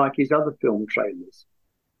nothing like his other film trailers.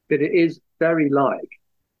 But it is very like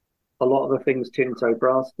a lot of the things Tinto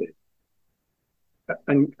Brass did.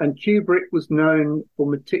 And Kubrick was known for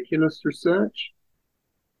meticulous research.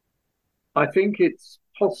 I think it's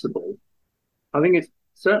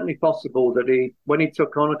certainly possible that when he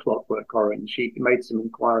took on A Clockwork Orange, he made some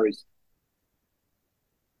inquiries.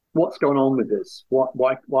 What's going on with this?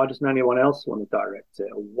 Why doesn't anyone else want to direct it?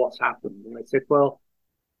 Or what's happened? And they said, well,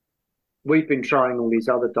 we've been trying all these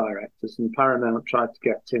other directors, and Paramount tried to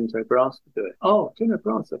get Tinto Brass to do it. Oh, Tinto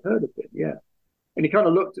Brass, I've heard of it, yeah. And he kind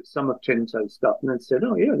of looked at some of Tinto's stuff and then said,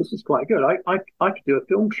 oh, yeah, this is quite good. I could do a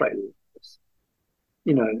film trailer with this.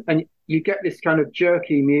 And you get this kind of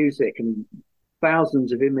jerky music and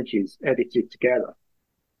thousands of images edited together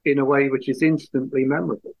in a way which is instantly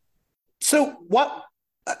memorable. So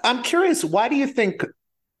I'm curious, why do you think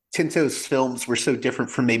Tinto's films were so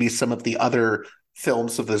different from maybe some of the other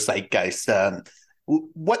films of the zeitgeist?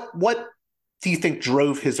 What do you think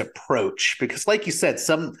drove his approach? Because like you said,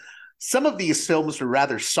 some of these films are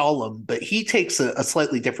rather solemn, but he takes a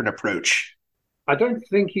slightly different approach. I don't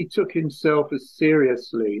think he took himself as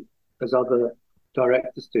seriously as other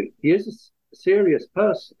directors do. He is a serious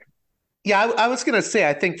person. Yeah, I was going to say,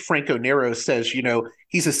 I think Franco Nero says,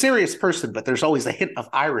 he's a serious person, but there's always a hint of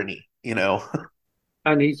irony, And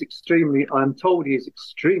I'm told he's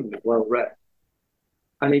extremely well read.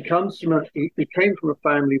 And he came from a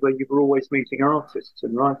family where you were always meeting artists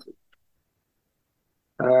and writers.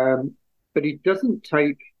 But he doesn't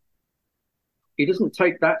take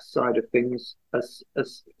that side of things as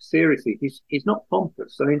seriously. He's not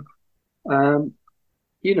pompous. I mean,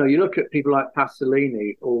 you look at people like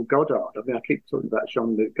Pasolini or Godard. I keep talking about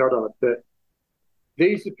Jean-Luc Godard, but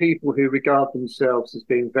these are people who regard themselves as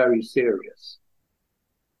being very serious.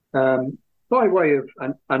 By way of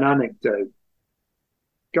an anecdote,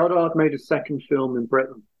 Godard made a second film in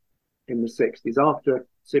Britain in the 60s after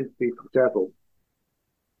Sympathy for the Devil.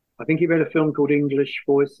 I think he made a film called English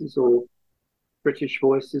Voices or British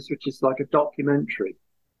Voices, which is like a documentary.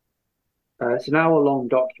 It's an hour-long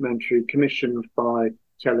documentary commissioned by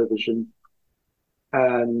television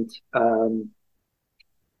and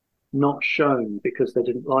not shown because they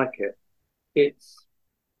didn't like it. It's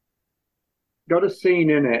got a scene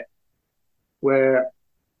in it where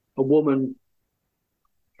a woman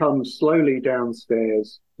comes slowly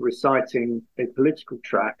downstairs reciting a political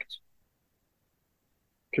tract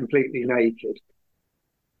completely naked.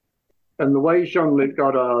 And the way Jean-Luc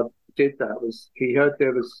Godard did that was he heard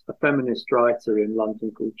there was a feminist writer in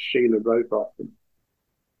London called Sheila Rowbotham.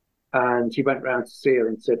 And he went round to see her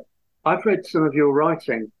and said, I've read some of your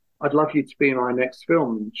writing. I'd love you to be in my next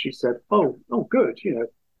film. And she said, oh, good, And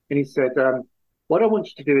he said, what I want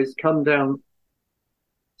you to do is come down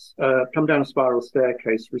a spiral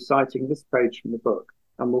staircase reciting this page from the book,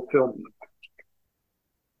 and we'll film you.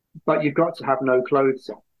 But you've got to have no clothes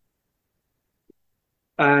on.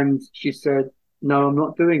 And she said, no, I'm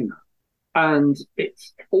not doing that. And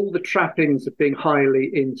it's all the trappings of being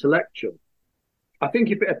highly intellectual. I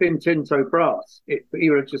think if it had been Tinto Brass, he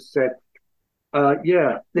would have just said,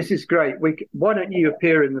 yeah, this is great. Why don't you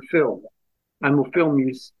appear in the film and we'll film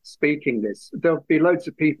you speaking this? There'll be loads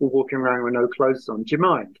of people walking around with no clothes on. Do you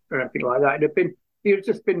mind? Or anything like that. He'd have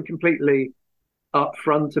just been completely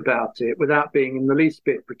upfront about it without being in the least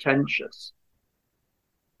bit pretentious.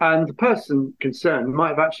 And the person concerned might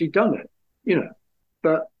have actually done it, you know.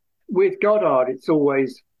 But with Godard, it's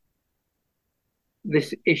always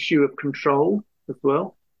this issue of control as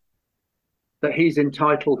well, that he's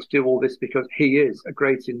entitled to do all this because he is a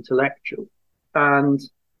great intellectual. And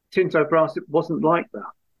Tinto Brass, it wasn't like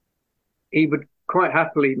that. He would quite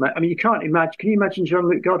happily, you can you imagine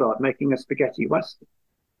Jean-Luc Godard making a spaghetti western?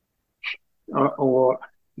 Or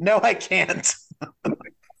No, I can't.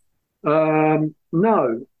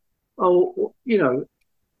 no. Oh, you know,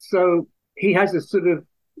 so he has a sort of,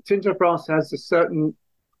 Tinto Brass has a certain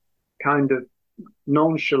kind of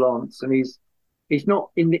nonchalance, and he's not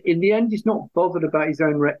in the end, he's not bothered about his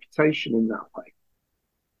own reputation in that way,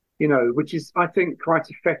 you know, which is, I think, quite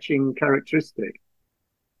a fetching characteristic.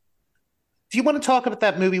 Do you want to talk about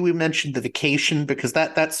that movie we mentioned, The Vacation? Because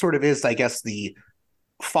that sort of is, I guess, the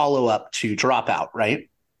follow-up to Dropout, right?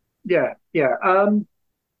 Yeah.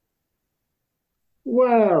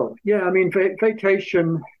 Well, yeah, I mean,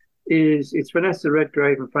 Vacation it's Vanessa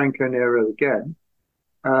Redgrave and Franco Nero again.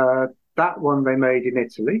 That one they made in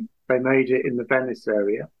Italy. They made it in the Venice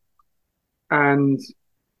area. And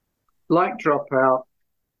like Dropout,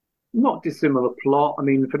 not dissimilar plot. I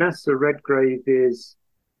mean, Vanessa Redgrave is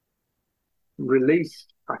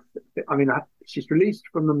released. She's released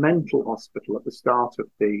from the mental hospital at the start of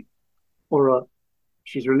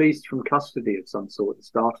she's released from custody of some sort at the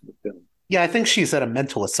start of the film. Yeah, I think she's at a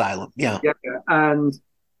mental asylum. Yeah. And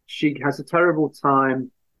she has a terrible time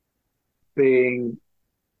being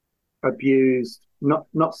abused,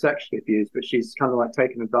 not sexually abused, but she's kind of like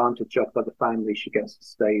taken advantage of by the family she gets to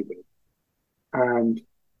stay with. And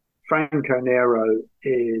Franco Nero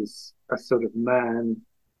is a sort of man,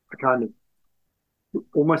 a kind of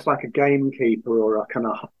almost like a gamekeeper or a kind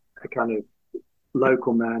of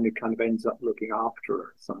local man who kind of ends up looking after her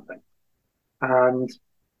or something. And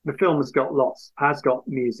the film has got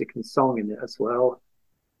music and song in it as well,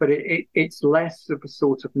 but it's less of a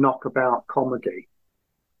sort of knockabout comedy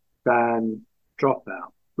than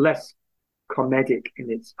Dropout, less comedic in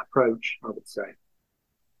its approach, I would say.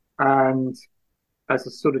 And as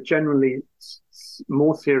a sort of generally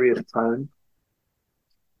more serious tone,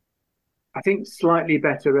 I think slightly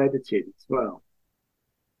better edited as well.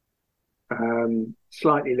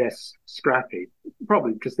 Slightly less scrappy,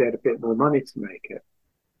 probably because they had a bit more money to make it.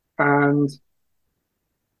 And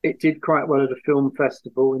it did quite well at a film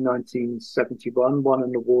festival in 1971, won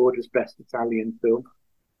an award as Best Italian Film.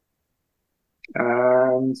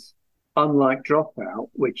 And unlike Dropout,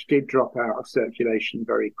 which did drop out of circulation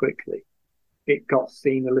very quickly, it got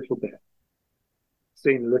seen a little bit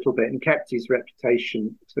and kept his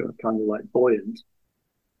reputation sort of kind of like buoyant.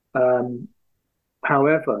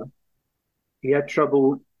 However, he had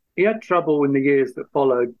trouble in the years that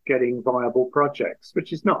followed getting viable projects,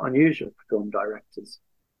 which is not unusual for film directors.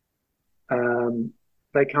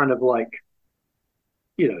 They kind of like,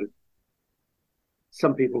 you know,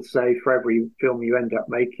 some people say for every film you end up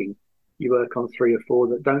making, you work on 3 or 4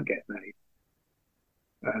 that don't get made.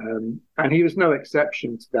 And he was no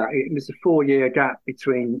exception to that. It was a 4-year gap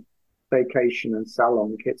between Vacation and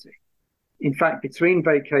Salon Kitty. In fact, between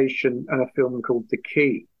Vacation and a film called The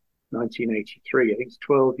Key, 1983, I think it's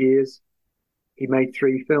 12 years, he made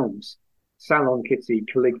 3 films: Salon Kitty,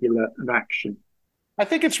 Caligula, and Action. I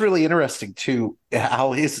think it's really interesting, too,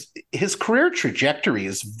 how his career trajectory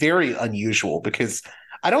is very unusual, because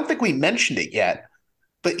I don't think we mentioned it yet,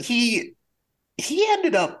 but he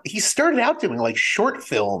started out doing like short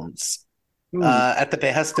films at the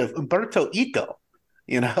behest of Umberto Eco,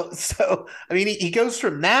 you know? So, I mean, he goes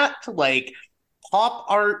from that to like pop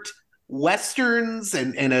art westerns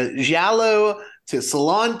and a giallo to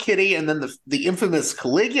Salon Kitty, and then the infamous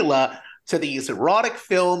Caligula to these erotic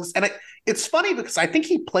films. And it's funny because I think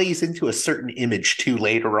he plays into a certain image too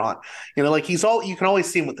later on. You know, like you can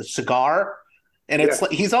always see him with the cigar, and it's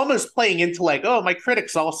like he's almost playing into like, oh, my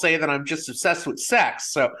critics all say that I'm just obsessed with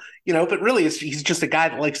sex. So, you know, but really he's just a guy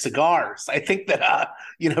that likes cigars. I think that,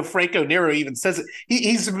 Franco Nero even says it.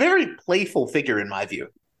 He's a very playful figure in my view.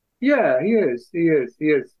 Yeah, he is.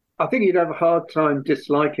 I think you'd have a hard time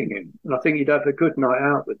disliking him, and I think you'd have a good night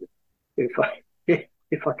out with him,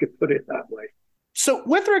 if I could put it that way. So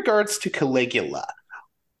with regards to Caligula,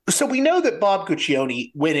 so we know that Bob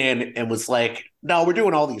Guccione went in and was like, no, we're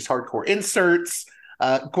doing all these hardcore inserts.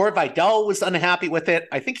 Gore Vidal was unhappy with it.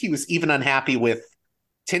 I think he was even unhappy with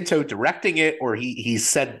Tinto directing it, or he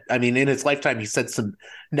said, I mean, in his lifetime, he said some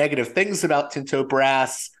negative things about Tinto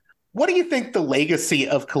Brass. What do you think the legacy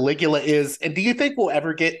of Caligula is? And do you think we'll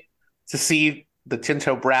ever get to see the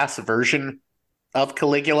Tinto Brass version of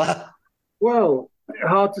Caligula? Well,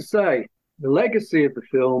 hard to say. The legacy of the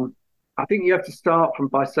film, I think you have to start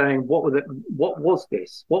by saying, what was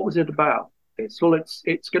this? What was it about? Well,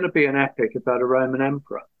 it's going to be an epic about a Roman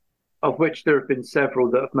emperor, of which there have been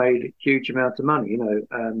several that have made a huge amount of money.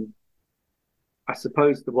 I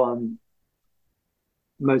suppose the one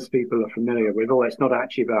most people are familiar with, although it's not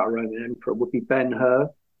actually about a Roman emperor, would be Ben-Hur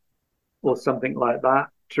or something like that.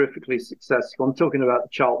 Terrifically successful. I'm talking about the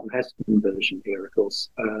Charlton Heston version here, of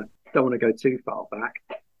course. Don't want to go too far back.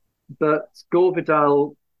 But Gore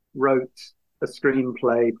Vidal wrote a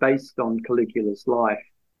screenplay based on Caligula's life.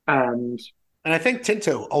 And I think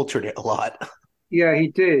Tinto altered it a lot. Yeah, he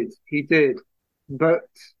did. But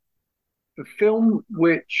the film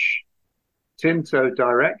which Tinto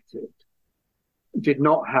directed did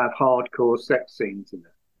not have hardcore sex scenes in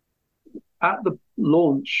it. At the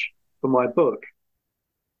launch for my book,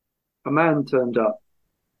 a man turned up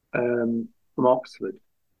from Oxford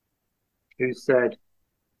who said,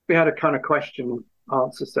 we had a kind of question and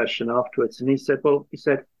answer session afterwards, and he said,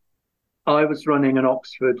 I was running an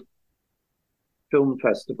Oxford film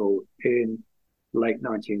festival in late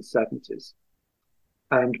 1970s,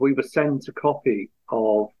 and we were sent a copy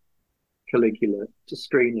of Caligula to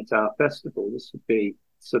screen at our festival. This would be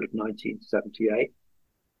sort of 1978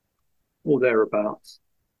 or thereabouts.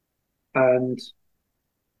 And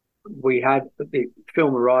the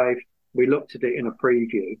film arrived, we looked at it in a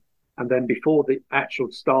preview, and then before the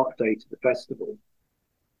actual start date of the festival,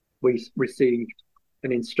 we received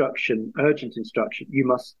an urgent instruction, you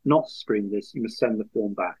must not screen this, you must send the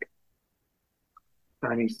film back.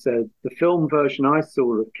 And he said, the film version I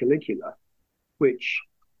saw of Caligula, which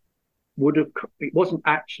it wasn't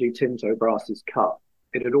actually Tinto Brass's cut,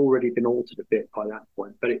 it had already been altered a bit by that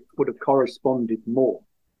point, but it would have corresponded more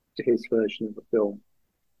to his version of the film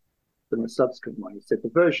than the subsequent one. He said, the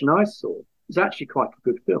version I saw was actually quite a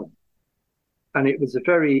good film. And it was a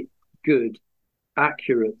very good,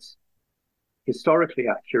 historically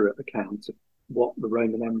accurate account of what the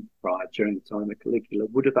Roman Empire during the time of Caligula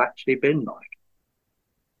would have actually been like.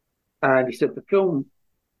 And he said the film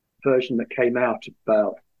version that came out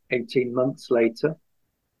about 18 months later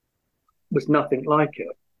was nothing like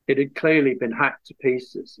it. It had clearly been hacked to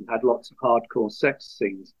pieces and had lots of hardcore sex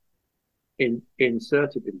scenes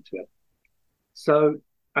inserted into it. So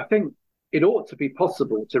I think it ought to be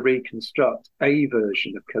possible to reconstruct a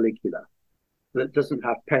version of Caligula that doesn't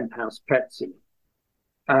have penthouse pets in it,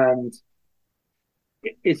 and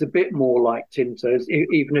is a bit more like Tinto's,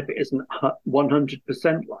 even if it isn't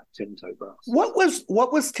 100% like Tinto Brass.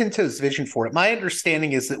 What was Tinto's vision for it? My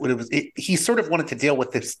understanding is that he sort of wanted to deal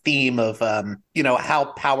with this theme of how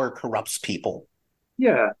power corrupts people.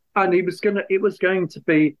 Yeah, and it was going to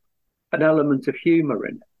be an element of humor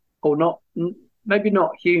in it, or not, maybe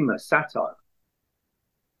not humor, satire,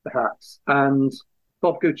 perhaps. And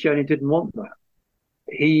Bob Guccione didn't want that.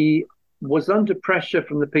 He was under pressure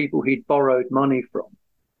from the people he'd borrowed money from,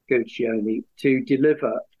 Guccione, to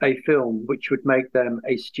deliver a film which would make them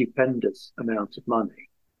a stupendous amount of money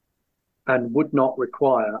and would not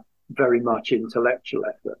require very much intellectual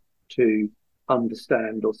effort to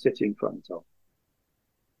understand or sit in front of.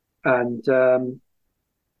 And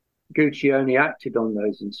Guccione acted on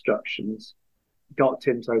those instructions, got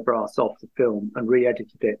Tinto Brass off the film and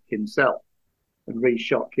re-edited it himself and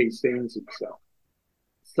reshot key scenes himself.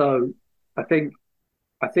 So I think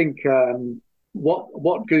what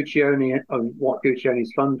Guccione and what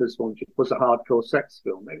Guccione's funders wanted was a hardcore sex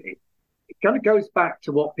film. It kind of goes back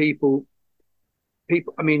to what people.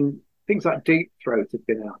 I mean, things like Deep Throat had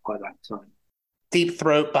been out by that time. Deep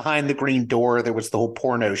Throat, Behind the Green Door. There was the whole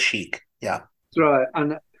porno chic. Yeah, that's right,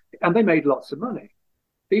 and they made lots of money.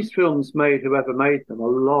 These films made whoever made them a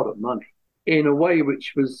lot of money in a way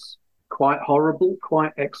which was quite horrible,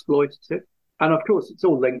 quite exploitative. And of course, it's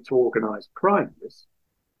all linked to organised crime. This,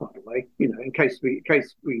 by the way, in case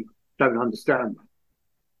we don't understand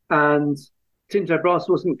that. And Tinto Brass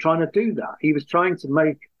wasn't trying to do that. He was trying to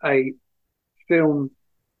make a film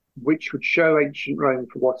which would show ancient Rome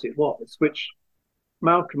for what it was. Which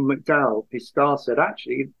Malcolm McDowell, his star, said,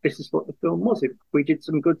 actually, this is what the film was. We did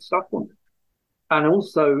some good stuff on it, and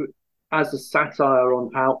also as a satire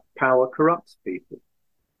on how power corrupts people.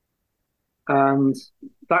 And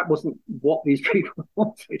that wasn't what these people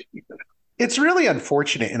wanted. It's really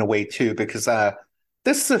unfortunate in a way, too, because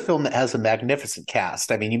this is a film that has a magnificent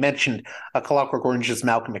cast. I mean, you mentioned A Clockwork Orange's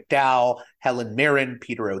Malcolm McDowell, Helen Mirren,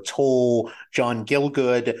 Peter O'Toole, John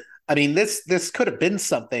Gielgud. I mean, this could have been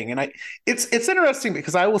something. And it's interesting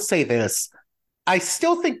because I will say this. I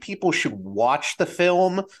still think people should watch the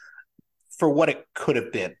film for what it could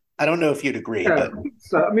have been. I don't know if you'd agree. Yeah, but...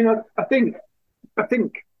 So, I mean, I think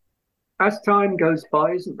as time goes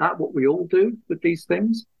by, isn't that what we all do with these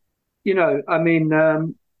things? I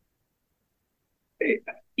mean,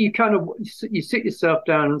 you kind of you sit yourself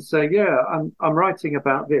down and say, yeah, I'm writing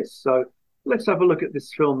about this, so let's have a look at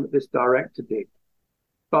this film that this director did.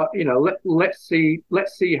 But let's see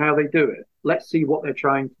how they do it. Let's see what they're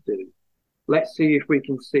trying to do. Let's see if we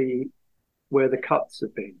can see where the cuts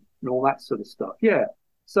have been and all that sort of stuff. Yeah.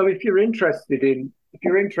 So if you're interested in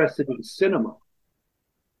cinema,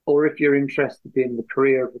 or if you're interested in the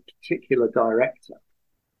career of a particular director,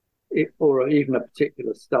 or even a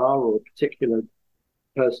particular star or a particular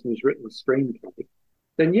person who's written a screenplay,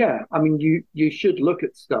 then yeah, I mean, you should look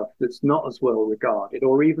at stuff that's not as well regarded,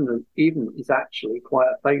 or even is actually quite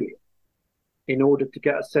a failure, in order to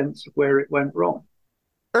get a sense of where it went wrong.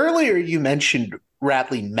 Earlier, you mentioned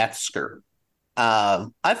Radley Metzger. I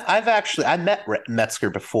met Metzger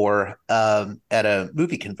before at a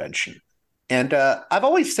movie convention, and I've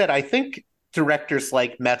always said I think directors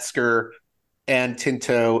like Metzger and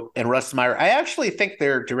Tinto and Russ Meyer, I actually think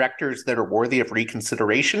they're directors that are worthy of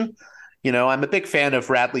reconsideration. I'm a big fan of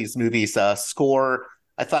Radley's movies. Score,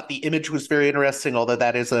 I thought The Image was very interesting, although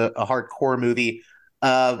that is a hardcore movie.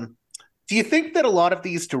 Do you think that a lot of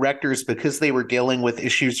these directors, because they were dealing with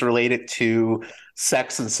issues related to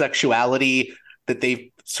sex and sexuality, that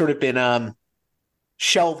they've sort of been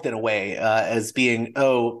shelved in a way as being,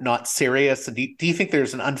 not serious? And do you think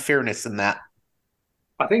there's an unfairness in that?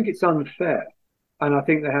 I think it's unfair, and I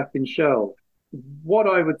think they have been shelved. What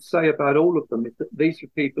I would say about all of them is that these were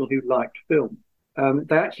people who liked film.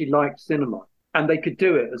 They actually liked cinema, and they could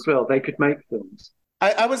do it as well. They could make films.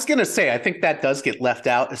 I was going to say, I think that does get left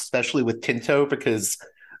out, especially with Tinto, because,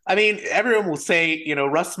 I mean, everyone will say,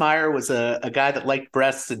 Russ Meyer was a guy that liked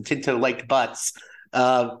breasts and Tinto liked butts.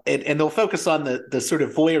 And they'll focus on the sort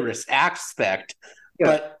of voyeurist aspect.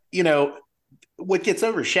 Yeah. But, what gets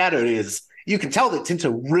overshadowed is you can tell that Tinto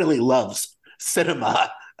really loves cinema.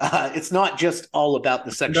 It's not just all about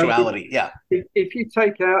the sexuality. Yeah. If you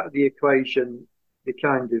take out of the equation the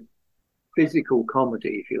kind of physical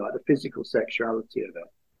comedy, if you like, the physical sexuality of it,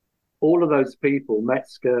 all of those people,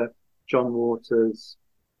 Metzger, John Waters,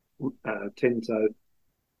 Tinto,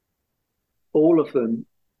 all of them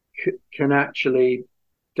can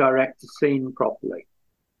direct a scene properly.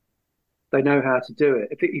 They know how to do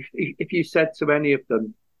it. If you said to any of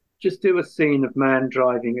them, just do a scene of man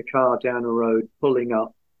driving a car down a road, pulling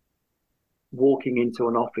up, walking into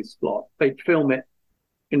an office block, they'd film it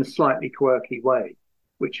in a slightly quirky way,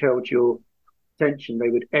 which held your attention. They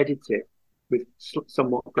would edit it with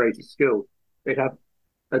somewhat greater skill. They'd have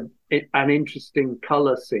an interesting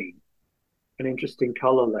color scene, an interesting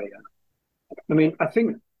color layer. I mean,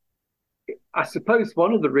 I suppose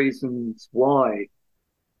one of the reasons why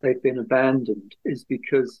they've been abandoned is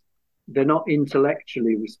because they're not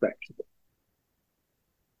intellectually respectable.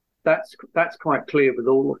 That's quite clear with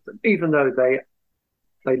all of them, even though they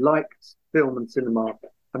like film and cinema,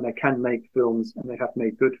 and they can make films, and they have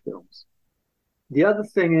made good films. The other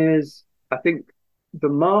thing is, I think the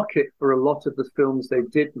market for a lot of the films they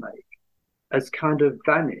did make has kind of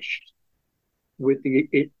vanished with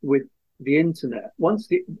the internet. Once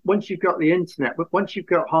you've got the internet, but once you've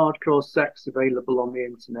got hardcore sex available on the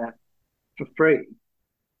internet for free,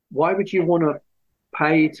 why would you want to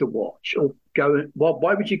pay to watch or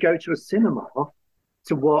why would you go to a cinema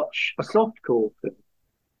to watch a softcore film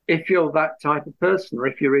if you're that type of person, or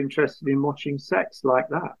if you're interested in watching sex like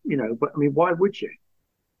that? But I mean, why would you?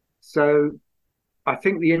 So I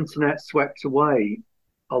think the internet swept away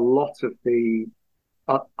a lot of the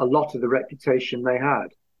reputation they had,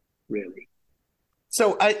 really.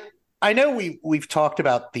 So I know we've talked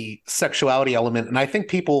about the sexuality element, and I think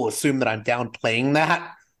people assume that I'm downplaying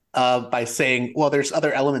that by saying, well, there's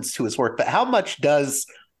other elements to his work, but how much does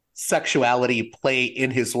sexuality play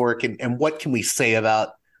in his work, and what can we say about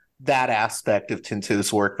that aspect of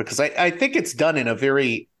Tinto's work? Because I think it's done in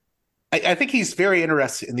I think he's very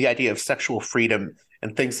interested in the idea of sexual freedom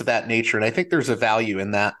and things of that nature, and I think there's a value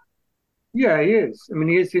in that. Yeah, he is. I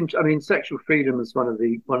mean, sexual freedom is one of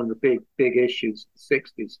the big issues of the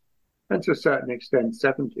 60s, and to a certain extent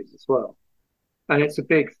 70s as well. And it's a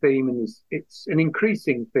big theme, it's an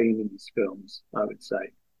increasing theme in his films, I would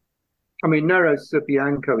say. I mean,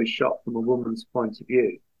 Nerosubianco is shot from a woman's point of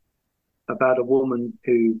view, about a woman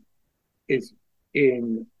who is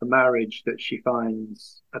in a marriage that she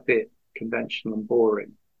finds a bit conventional and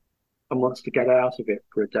boring, and wants to get out of it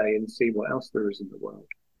for a day and see what else there is in the world.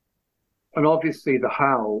 And obviously the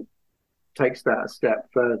Howl takes that a step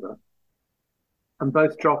further. And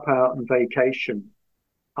both Dropout and Vacation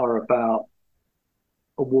are about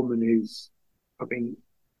a woman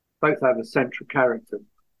both have a central character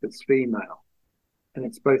that's female, and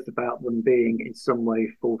it's both about them being in some way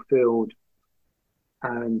fulfilled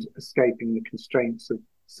and escaping the constraints of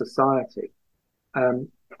society.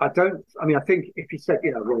 I think if you said,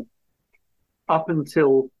 well, up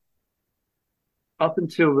until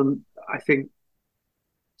them, I think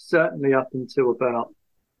certainly up until about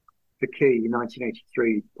The Key in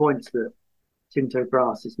 1983, points that Tinto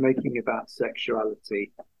Brass is making about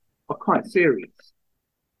sexuality are quite serious.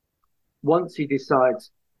 Once he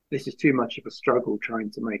decides this is too much of a struggle trying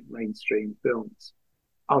to make mainstream films,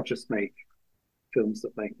 I'll just make films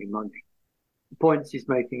that make me money. The points he's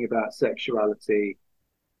making about sexuality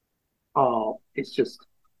are, it's just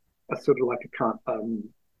a sort of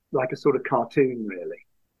like a sort of cartoon, really.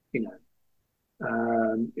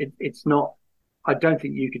 It's not. I don't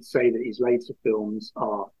think you could say that his later films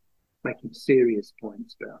are making serious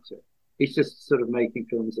points about it. He's just sort of making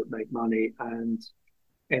films that make money and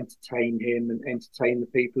entertain him and entertain the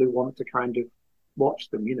people who want to kind of watch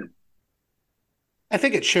them. I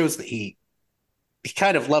think it shows that he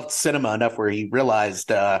kind of loved cinema enough where he realized,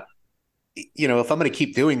 if I'm going to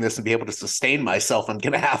keep doing this and be able to sustain myself, I'm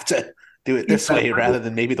going to have to do it this way rather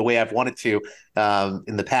than maybe the way I've wanted to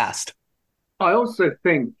in the past. I also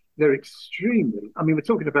think they're extremely, we're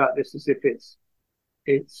talking about this as if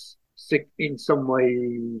it's in some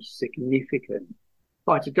way significant.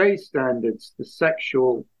 By today's standards, the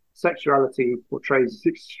sexuality he portrays is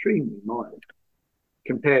extremely mild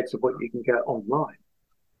compared to what you can get online.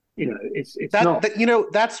 It's not.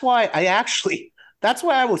 That's why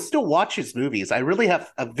I will still watch his movies. I really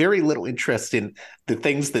have a very little interest in the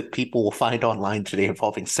things that people will find online today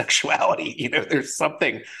involving sexuality. There's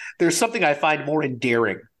something I find more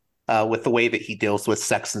endearing with the way that he deals with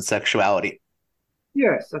sex and sexuality.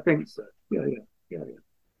 Yes, I think so. Yeah.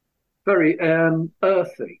 Very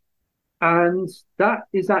earthy, and that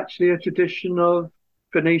is actually a tradition of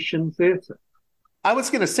Venetian theatre. I was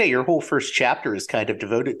going to say your whole first chapter is kind of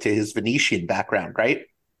devoted to his Venetian background, right?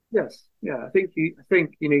 Yes, yeah. I think you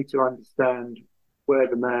need to understand where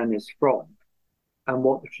the man is from and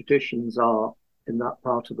what the traditions are in that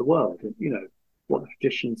part of the world, and what the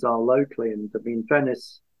traditions are locally. And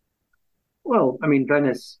Venice. Well,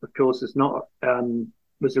 Venice, of course, is not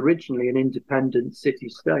was originally an independent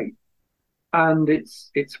city-state, and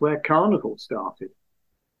it's where Carnival started.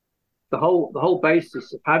 The whole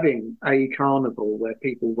basis of having a carnival where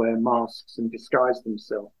people wear masks and disguise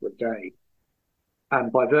themselves for a day,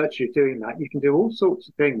 and by virtue of doing that, you can do all sorts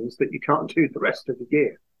of things that you can't do the rest of the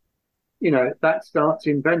year. That starts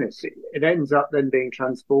in Venice. It ends up then being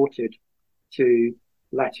transported to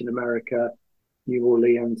Latin America, New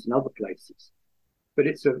Orleans, and other places. But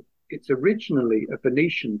it's originally a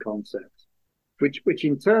Venetian concept, which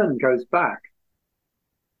in turn goes back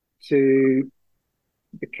to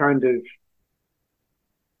the kind of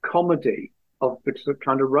comedy of the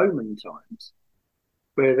kind of Roman times,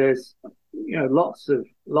 where there's lots of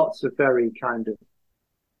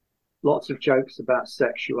jokes about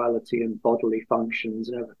sexuality and bodily functions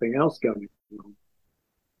and everything else going on,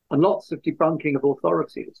 and lots of debunking of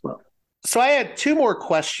authority as well. So I had two more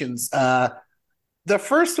questions. The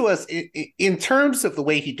first was, in terms of the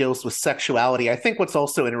way he deals with sexuality, I think what's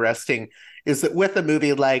also interesting is that with a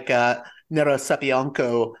movie like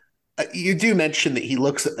Nerosubianco, you do mention that he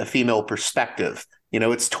looks at the female perspective.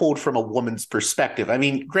 It's told from a woman's perspective.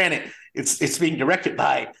 Granted, it's being directed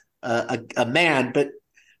by a man, but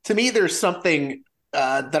to me, there's something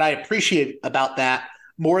that I appreciate about that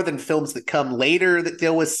more than films that come later that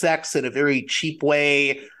deal with sex in a very cheap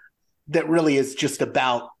way that really is just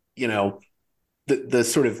about, the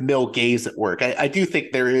sort of male gaze at work. I do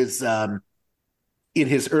think there is, in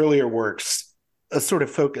his earlier works, a sort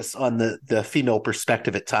of focus on the female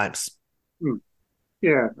perspective at times.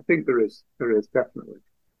 Yeah, I think there is definitely.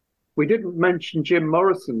 We didn't mention Jim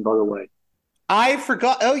Morrison, by the way. I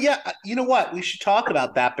forgot. Oh yeah, you know what? We should talk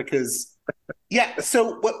about that because, yeah.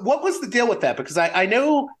 So what was the deal with that? Because I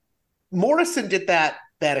know Morrison did that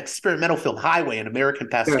experimental film Highway, an American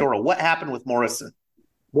Pastoral. Yeah. What happened with Morrison?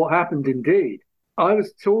 What happened indeed? I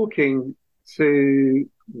was talking to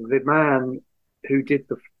the man who did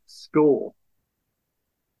the score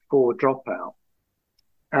for Dropout,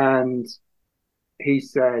 and he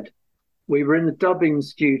said, we were in the dubbing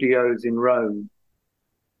studios in Rome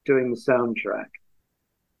doing the soundtrack,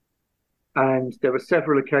 and there were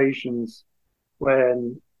several occasions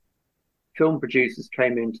when film producers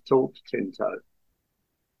came in to talk to Tinto,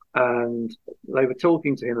 and they were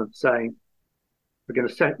talking to him and saying,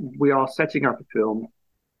 we are setting up a film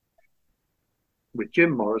with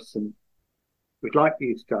Jim Morrison. We'd like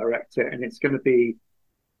you to direct it, and it's going to be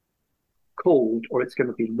called, or it's going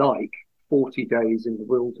to be like 40 Days in the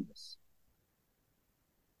Wilderness.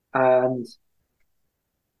 And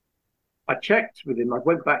I checked with him. I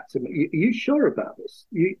went back to him. Are you sure about this?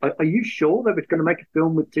 Are you sure they were going to make a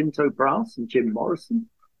film with Tinto Brass and Jim Morrison?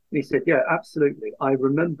 And he said, yeah, absolutely. I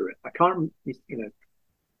remember it. I can't,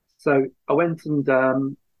 So I went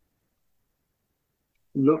and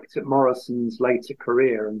looked at Morrison's later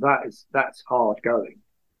career, and that's hard going.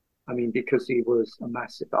 I mean, because he was a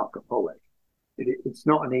massive alcoholic. It's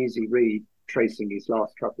not an easy read tracing his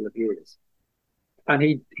last couple of years.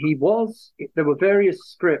 And there were various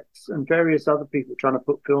scripts and various other people trying to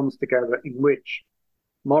put films together in which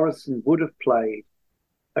Morrison would have played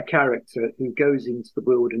a character who goes into the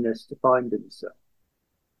wilderness to find himself.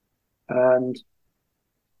 And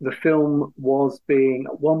the film was being,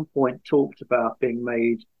 at one point, talked about being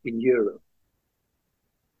made in Europe,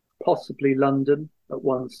 possibly London at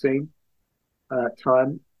one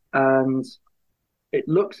time. And it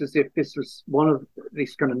looks as if this was one of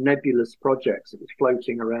these kind of nebulous projects that was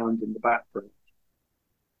floating around in the background.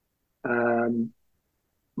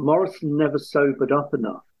 Morrison never sobered up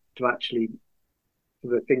enough to actually, for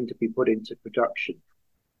the thing to be put into production.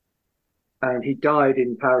 And he died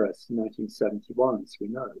in Paris in 1971, as we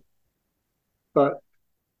know. But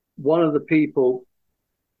one of the people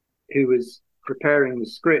who was preparing the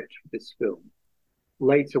script for this film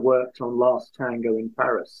later worked on Last Tango in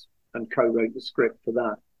Paris and co-wrote the script for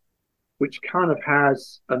that, which kind of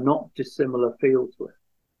has a not dissimilar feel to it.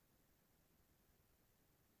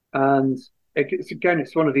 And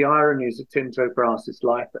it's one of the ironies of Tinto Brass's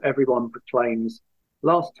life that everyone proclaims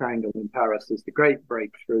Last Tango in Paris as the great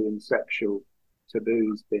breakthrough in sexual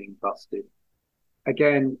taboos being busted.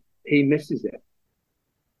 Again, he misses it.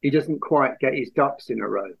 He doesn't quite get his ducks in a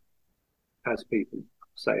row, as people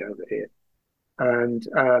say over here. And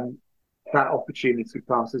that opportunity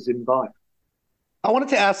passes him by. I wanted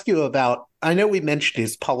to ask you about, I know we mentioned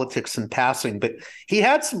his politics in passing, but he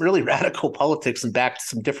had some really radical politics and backed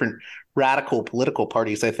some different radical political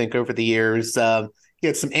parties, I think, over the years. He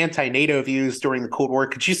had some anti-NATO views during the Cold War.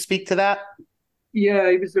 Could you speak to that? Yeah,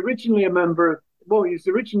 he was originally a member of,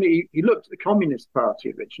 he looked at the Communist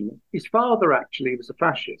Party originally. His father actually was a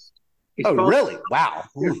fascist. Really? Wow.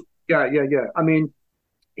 Yeah. I mean,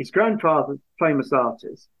 his grandfather, famous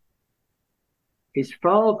artist. His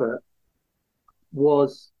father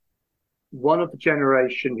was one of the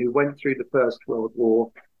generation who went through the First World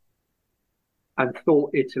War and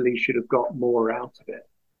thought Italy should have got more out of it,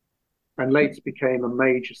 and later became a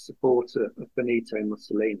major supporter of Benito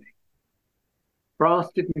Mussolini.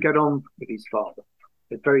 Brass didn't get on with his father.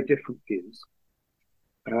 They had very different views.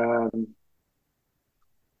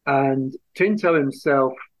 And Tinto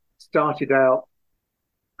himself started out,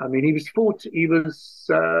 I mean, he was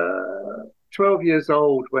 12 years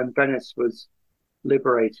old when Venice was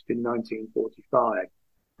liberated in 1945,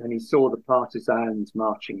 and he saw the partisans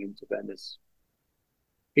marching into Venice.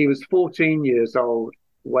 He was 14 years old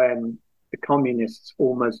when the communists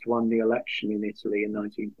almost won the election in Italy in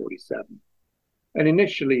 1947. And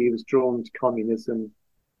initially he was drawn to communism.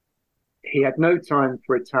 He had no time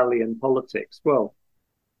for Italian politics. Well,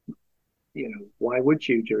 why would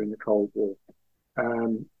you during the Cold War?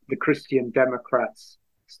 The Christian Democrats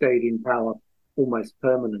stayed in power almost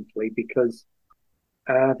permanently because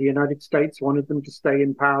the United States wanted them to stay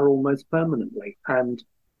in power almost permanently. And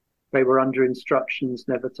they were under instructions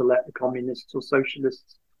never to let the communists or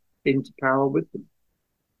socialists into power with them.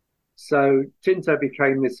 So Tinto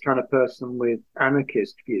became this kind of person with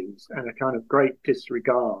anarchist views and a kind of great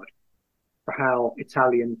disregard for how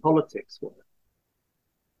Italian politics were,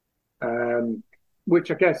 which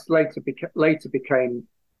I guess later became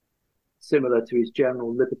similar to his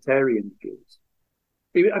general libertarian views.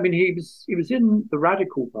 He was in the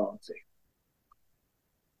Radical Party.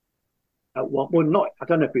 I don't know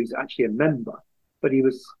if he was actually a member, but he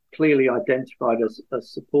was clearly identified as a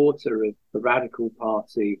supporter of the Radical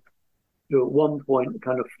Party, who at one point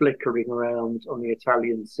kind of flickering around on the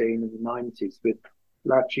Italian scene in the 90s with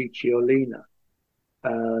La Cicciolina,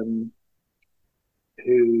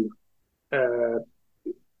 who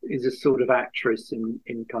is a sort of actress in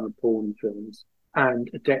kind of porn films and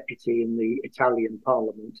a deputy in the Italian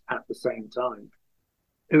parliament at the same time,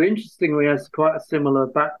 who interestingly has quite a similar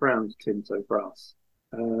background to Tinto Brass,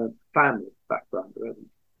 family background.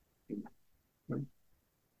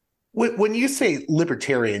 When you say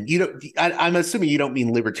libertarian, I'm assuming you don't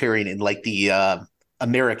mean libertarian in like the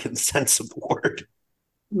American sense of the word.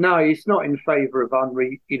 No, he's not in favor of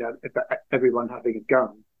everyone having a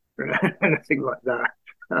gun or anything like that.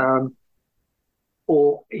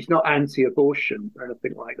 Or he's not anti-abortion or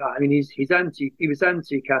anything like that. I mean, he was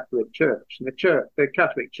anti-Catholic Church, and the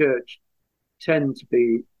Catholic Church tend to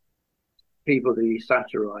be people that he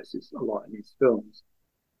satirizes a lot in his films.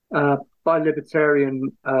 By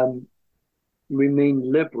libertarian, we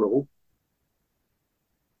mean liberal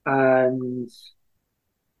and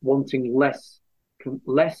wanting less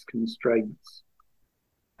constraints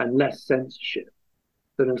and less censorship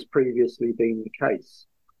than has previously been the case.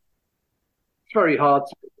 It's very hard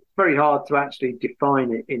to actually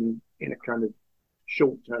define it in a kind of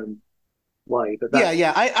short-term way. But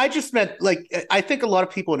yeah. I just meant, like, I think a lot of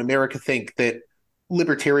people in America think that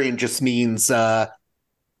libertarian just means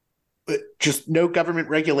just no government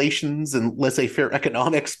regulations and laissez-faire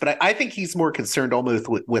economics. But I think he's more concerned almost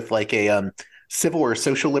with like a civil or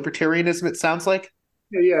social libertarianism, it sounds like.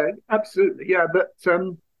 Yeah, absolutely. Yeah, but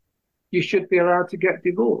you should be allowed to get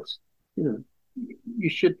divorced. You know, you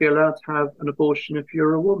should be allowed to have an abortion if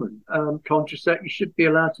you're a woman. You should be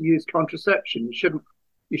allowed to use contraception.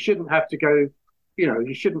 You shouldn't have to go. You know,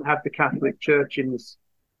 you shouldn't have the Catholic Church in this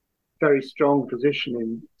very strong position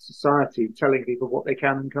in society telling people what they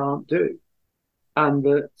can and can't do. And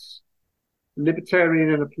that libertarian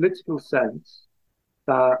in a political sense,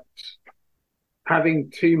 that having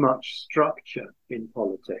too much structure in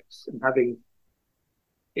politics and having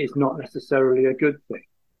is not necessarily a good thing.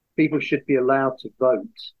 People should be allowed to vote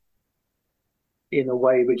in a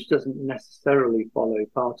way which doesn't necessarily follow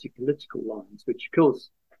party political lines, which of course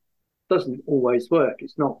doesn't always work.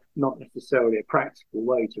 It's not necessarily a practical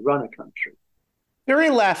way to run a country. Very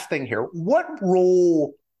last thing here. What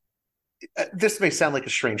role, this may sound like a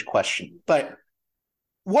strange question, but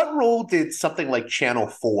what role did something like Channel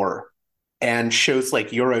 4 and shows like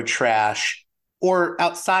Eurotrash, or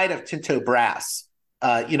outside of Tinto Brass,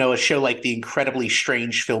 a show like The Incredibly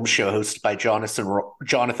Strange Film Show hosted by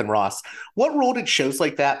Jonathan Ross, what role did shows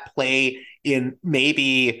like that play in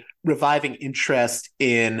maybe reviving interest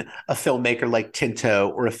in a filmmaker like Tinto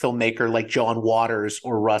or a filmmaker like John Waters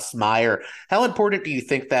or Russ Meyer? How important do you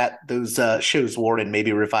think that those shows were in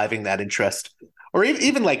maybe reviving that interest? Or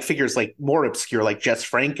even like figures like more obscure, like Jess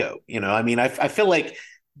Franco. I mean, I feel like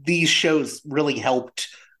these shows really helped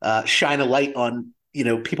shine a light on,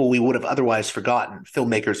 people we would have otherwise forgotten,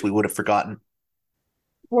 filmmakers we would have forgotten.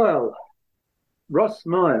 Well, Russ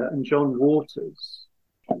Meyer and John Waters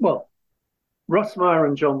have both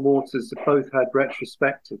had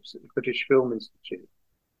retrospectives at the British Film Institute.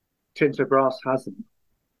 Tinto Brass hasn't,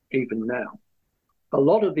 even now. A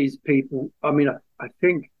lot of these people, I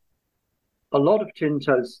think a lot of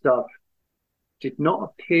Tinto's stuff did not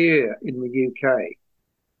appear in the UK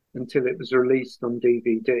until it was released on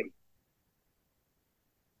DVD.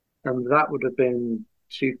 And that would have been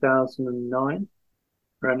 2009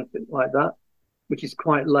 or anything like that, which is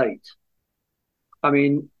quite late. I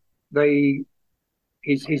mean,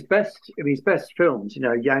 his best films,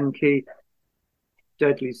 Yankee,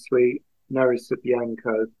 Deadly Sweet,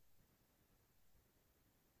 Nerosubianco,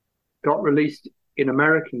 got released in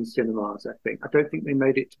American cinemas, I think. I don't think they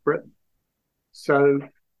made it to Britain. So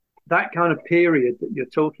that kind of period that you're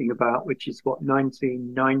talking about, which is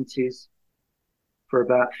 1990s, for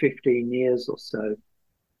about 15 years or so.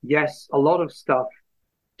 Yes, a lot of stuff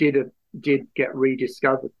did get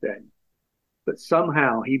rediscovered then, but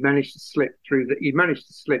somehow he managed to slip through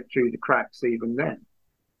the cracks even then.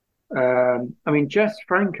 Jess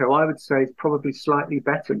Franco, I would say, is probably slightly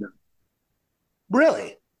better now.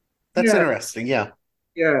 Really? That's interesting. Yeah.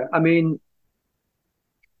 Yeah. I mean,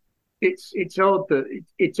 it's odd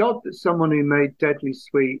that someone who made Deadly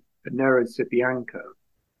Sweet and Nerosubianco,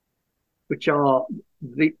 which are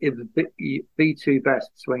the two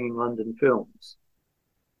best swinging London films,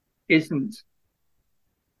 isn't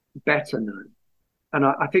better known. And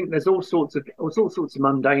I think there's all sorts of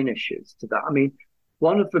mundane issues to that. I mean,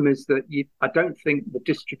 one of them is that I don't think the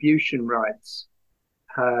distribution rights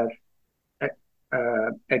have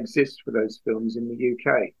exist for those films in the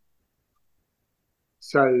UK.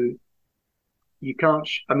 So you can't.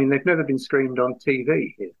 They've never been screened on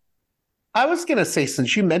TV here. I was going to say,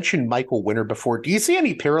 since you mentioned Michael Winner before, do you see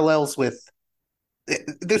any parallels with,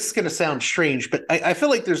 this is going to sound strange, but I feel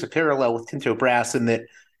like there's a parallel with Tinto Brass in that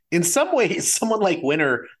in some ways, someone like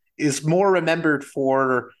Winner is more remembered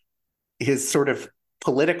for his sort of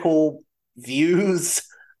political views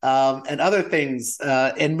and other things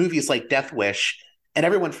in movies like Death Wish, and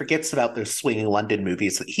everyone forgets about those swinging London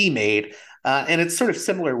movies that he made. And it's sort of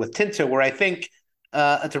similar with Tinto, where I think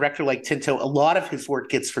a director like Tinto, a lot of his work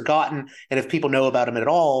gets forgotten, and if people know about him at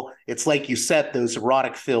all, it's like you said, those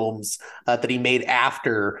erotic films that he made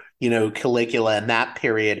after, Caligula and that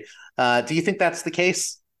period. Do you think that's the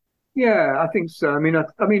case? Yeah, I think so. I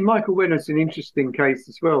mean, Michael Winner's an interesting case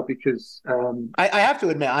as well because I have to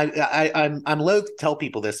admit, I'm loath to tell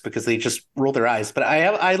people this because they just roll their eyes, but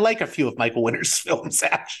I like a few of Michael Winner's films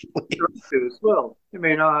actually. as well. I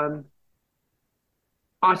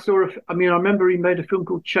remember he made a film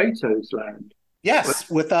called Chato's Land. Yes,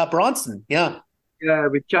 with Bronson. Yeah. Yeah,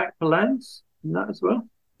 with Jack Palance and that as well.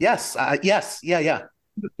 Yes. Yes. Yeah. Yeah.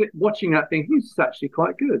 Watching that thing, he's actually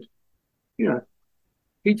quite good. You know,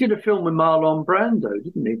 he did a film with Marlon Brando,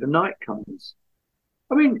 didn't he? The Night Comes.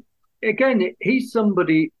 I mean, again, he's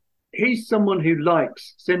someone who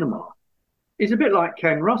likes cinema. He's a bit like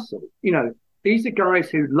Ken Russell. You know, these are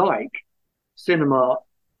guys who like cinema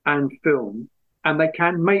and film, and they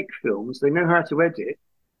can make films. They know how to edit,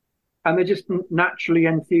 and they're just naturally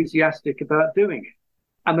enthusiastic about doing it.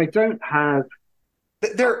 And they don't have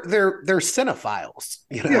they're cinephiles,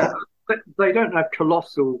 you know. Yeah, they don't have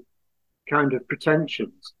colossal kind of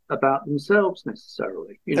pretensions about themselves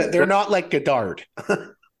necessarily. You know, they're not like Godard.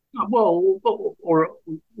 Well, or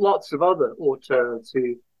lots of other auteurs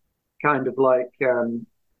who kind of like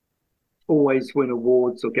always win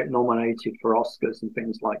awards or get nominated for Oscars and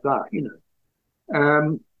things like that. You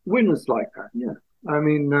know, winners like that. Yeah, I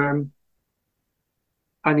mean,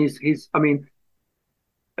 and he's. I mean,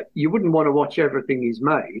 you wouldn't want to watch everything he's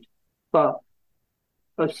made, but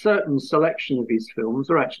a certain selection of his films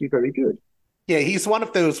are actually very good. Yeah, he's one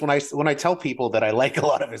of those. When I tell people that I like a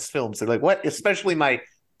lot of his films, they're like, "What?" Especially my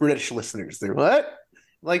British listeners, they're what?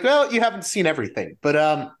 Like, well, you haven't seen everything.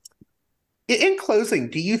 But in closing,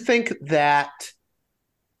 do you think that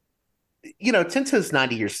Tinto's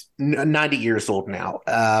 90 years old now?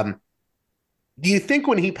 Do you think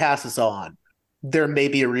when he passes on, there may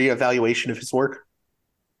be a reevaluation of his work?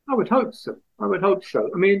 I would hope so. I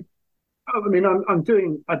mean,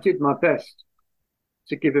 I did my best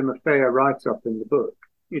to give him a fair write-up in the book,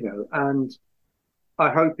 and I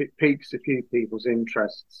hope it piques a few people's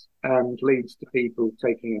interests and leads to people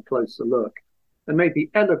taking a closer look and maybe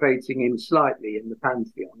elevating him slightly in the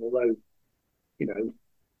pantheon, although, the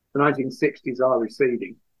 1960s are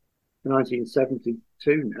receding,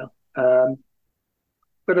 1972 now.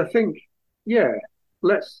 But I think, yeah,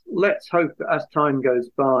 let's hope that as time goes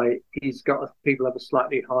by, people have a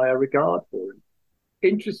slightly higher regard for him.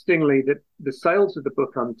 Interestingly, that the sales of the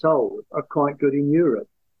book, I'm told, are quite good in Europe.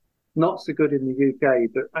 Not so good in the UK,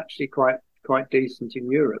 but actually quite decent in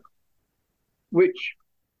Europe, which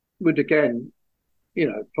would again,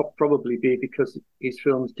 probably be because his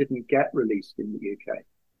films didn't get released in the UK.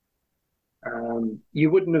 You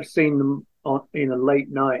wouldn't have seen them in a late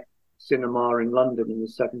night cinema in London in the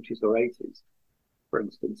 70s or 80s, for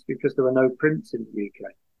instance, because there were no prints in the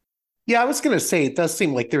UK. Yeah, I was going to say, it does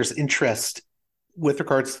seem like there's interest with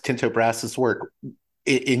regards to Tinto Brass's work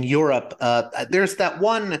in Europe. There's that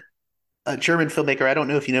one German filmmaker, I don't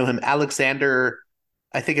know if you know him, Alexander,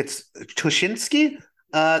 I think it's Tushinsky,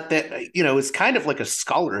 that, is kind of like a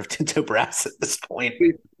scholar of Tinto Brass at this point.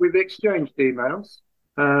 We've exchanged emails,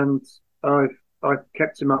 and I've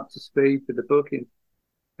kept him up to speed with the book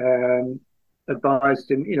and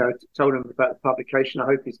advised him, told him about the publication. I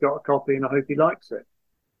hope he's got a copy and I hope he likes it.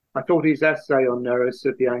 I thought his essay on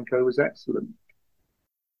Nerosubianco was excellent.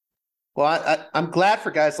 Well, I'm glad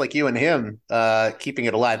for guys like you and him keeping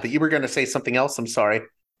it alive, but you were going to say something else. I'm sorry.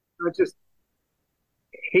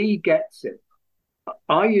 He gets it.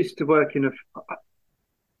 I used to work in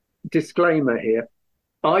disclaimer here.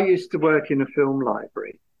 I used to work in a film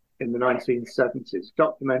library in the 1970s,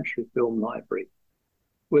 documentary film library,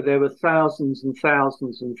 where there were thousands and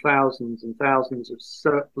thousands and thousands and thousands of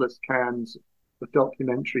surplus cans of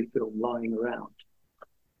documentary film lying around.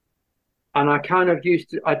 And I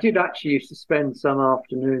did actually used to spend some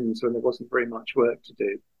afternoons when there wasn't very much work to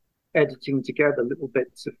do, editing together little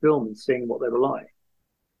bits of film and seeing what they were like.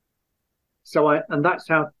 That's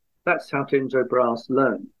how Tinto Brass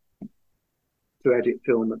learned to edit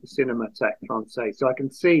film at the Cinémathèque Française. So I can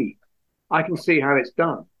see how it's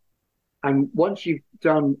done. And once you've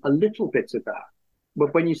done a little bit of that,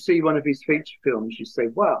 but when you see one of his feature films, you say,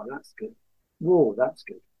 "Wow, that's good. Whoa, that's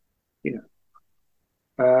good."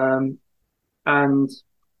 And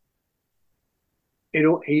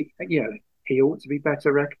he ought to be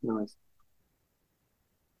better recognized.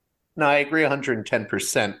 No, I agree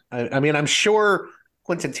 110%. I mean, I'm sure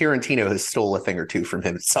Quentin Tarantino has stole a thing or two from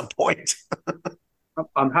him at some point.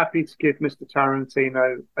 I'm happy to give Mr.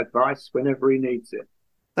 Tarantino advice whenever he needs it.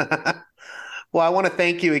 Well, I want to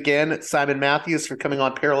thank you again, Simon Matthews, for coming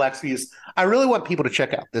on Parallax Views. I really want people to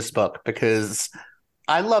check out this book because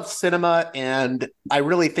I love cinema and I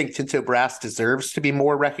really think Tinto Brass deserves to be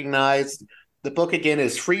more recognized. The book, again,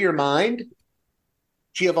 is Free Your Mind.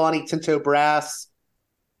 Giovanni Tinto Brass,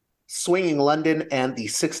 Swinging London, and the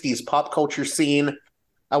 60s pop culture scene.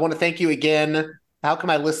 I want to thank you again. How can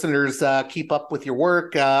my listeners keep up with your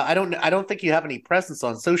work? I don't think you have any presence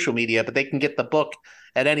on social media, but they can get the book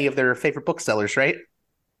at any of their favorite booksellers, right?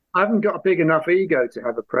 I haven't got a big enough ego to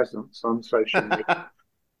have a presence on social media.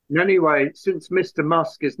 And anyway, since Mr.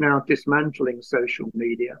 Musk is now dismantling social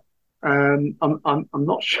media, I'm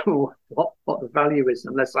not sure what the value is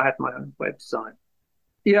unless I had my own website.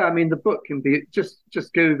 Yeah, I mean, the book can be just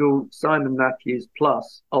Google Simon Matthews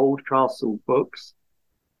plus Old Castle Books,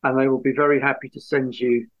 and they will be very happy to send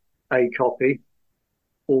you a copy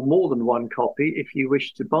or more than one copy if you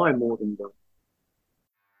wish to buy more than one.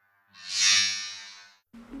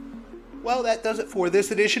 Well, that does it for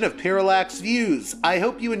this edition of Parallax Views. I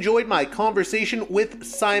hope you enjoyed my conversation with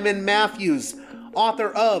Simon Matthews, author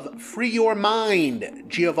of Free Your Mind,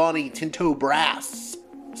 Giovanni Tinto Brass,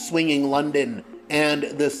 Swinging London, and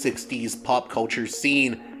the 60s pop culture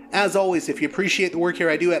scene. As always, if you appreciate the work here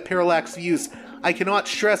I do at Parallax Views, I cannot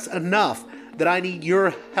stress enough that I need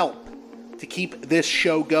your help to keep this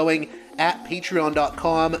show going at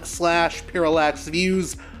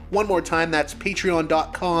patreon.com/parallaxviews. One more time, that's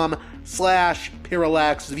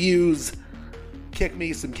patreon.com/parallaxviews. Kick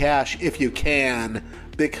me some cash if you can,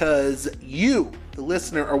 because you, the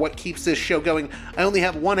listener, are what keeps this show going. I only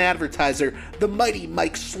have one advertiser, the mighty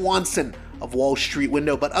Mike Swanson of Wall Street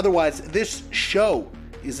Window, but otherwise, this show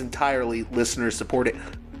is entirely listener supported.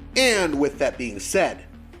 And with that being said,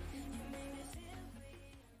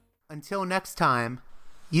 until next time,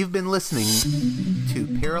 you've been listening to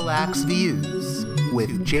Parallax Views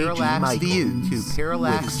with Parallax Views to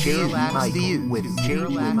Parallax Views with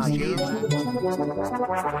Parallax Views.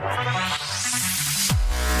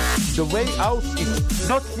 The way out is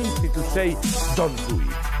not simply to say, don't do it,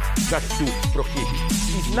 just to prohibit.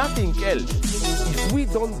 If nothing else, if we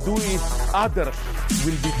don't do it, others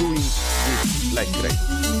will be doing it like crazy.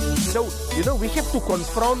 So, we have to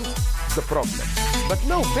confront the problem. But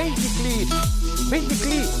no, basically,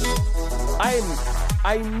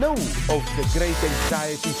 I know of the great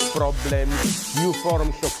anxieties, problems, new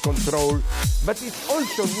forms of control, but it's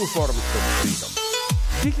also new forms of freedom.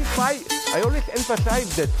 This is why I always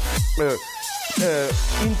emphasize that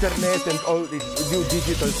internet and all this new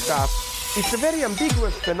digital stuff, it's a very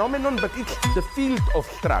ambiguous phenomenon, but it's the field of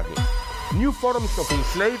struggle. New forms of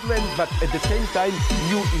enslavement, but at the same time,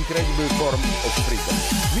 new incredible forms of freedom.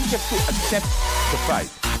 We have to accept the fight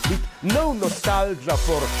with no nostalgia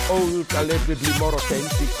for old, allegedly more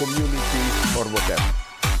authentic communities or whatever.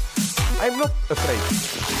 I'm not afraid.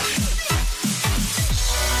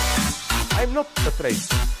 I'm not afraid.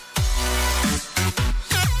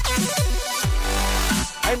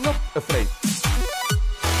 I'm not afraid.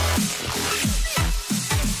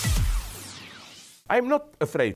 I'm not afraid.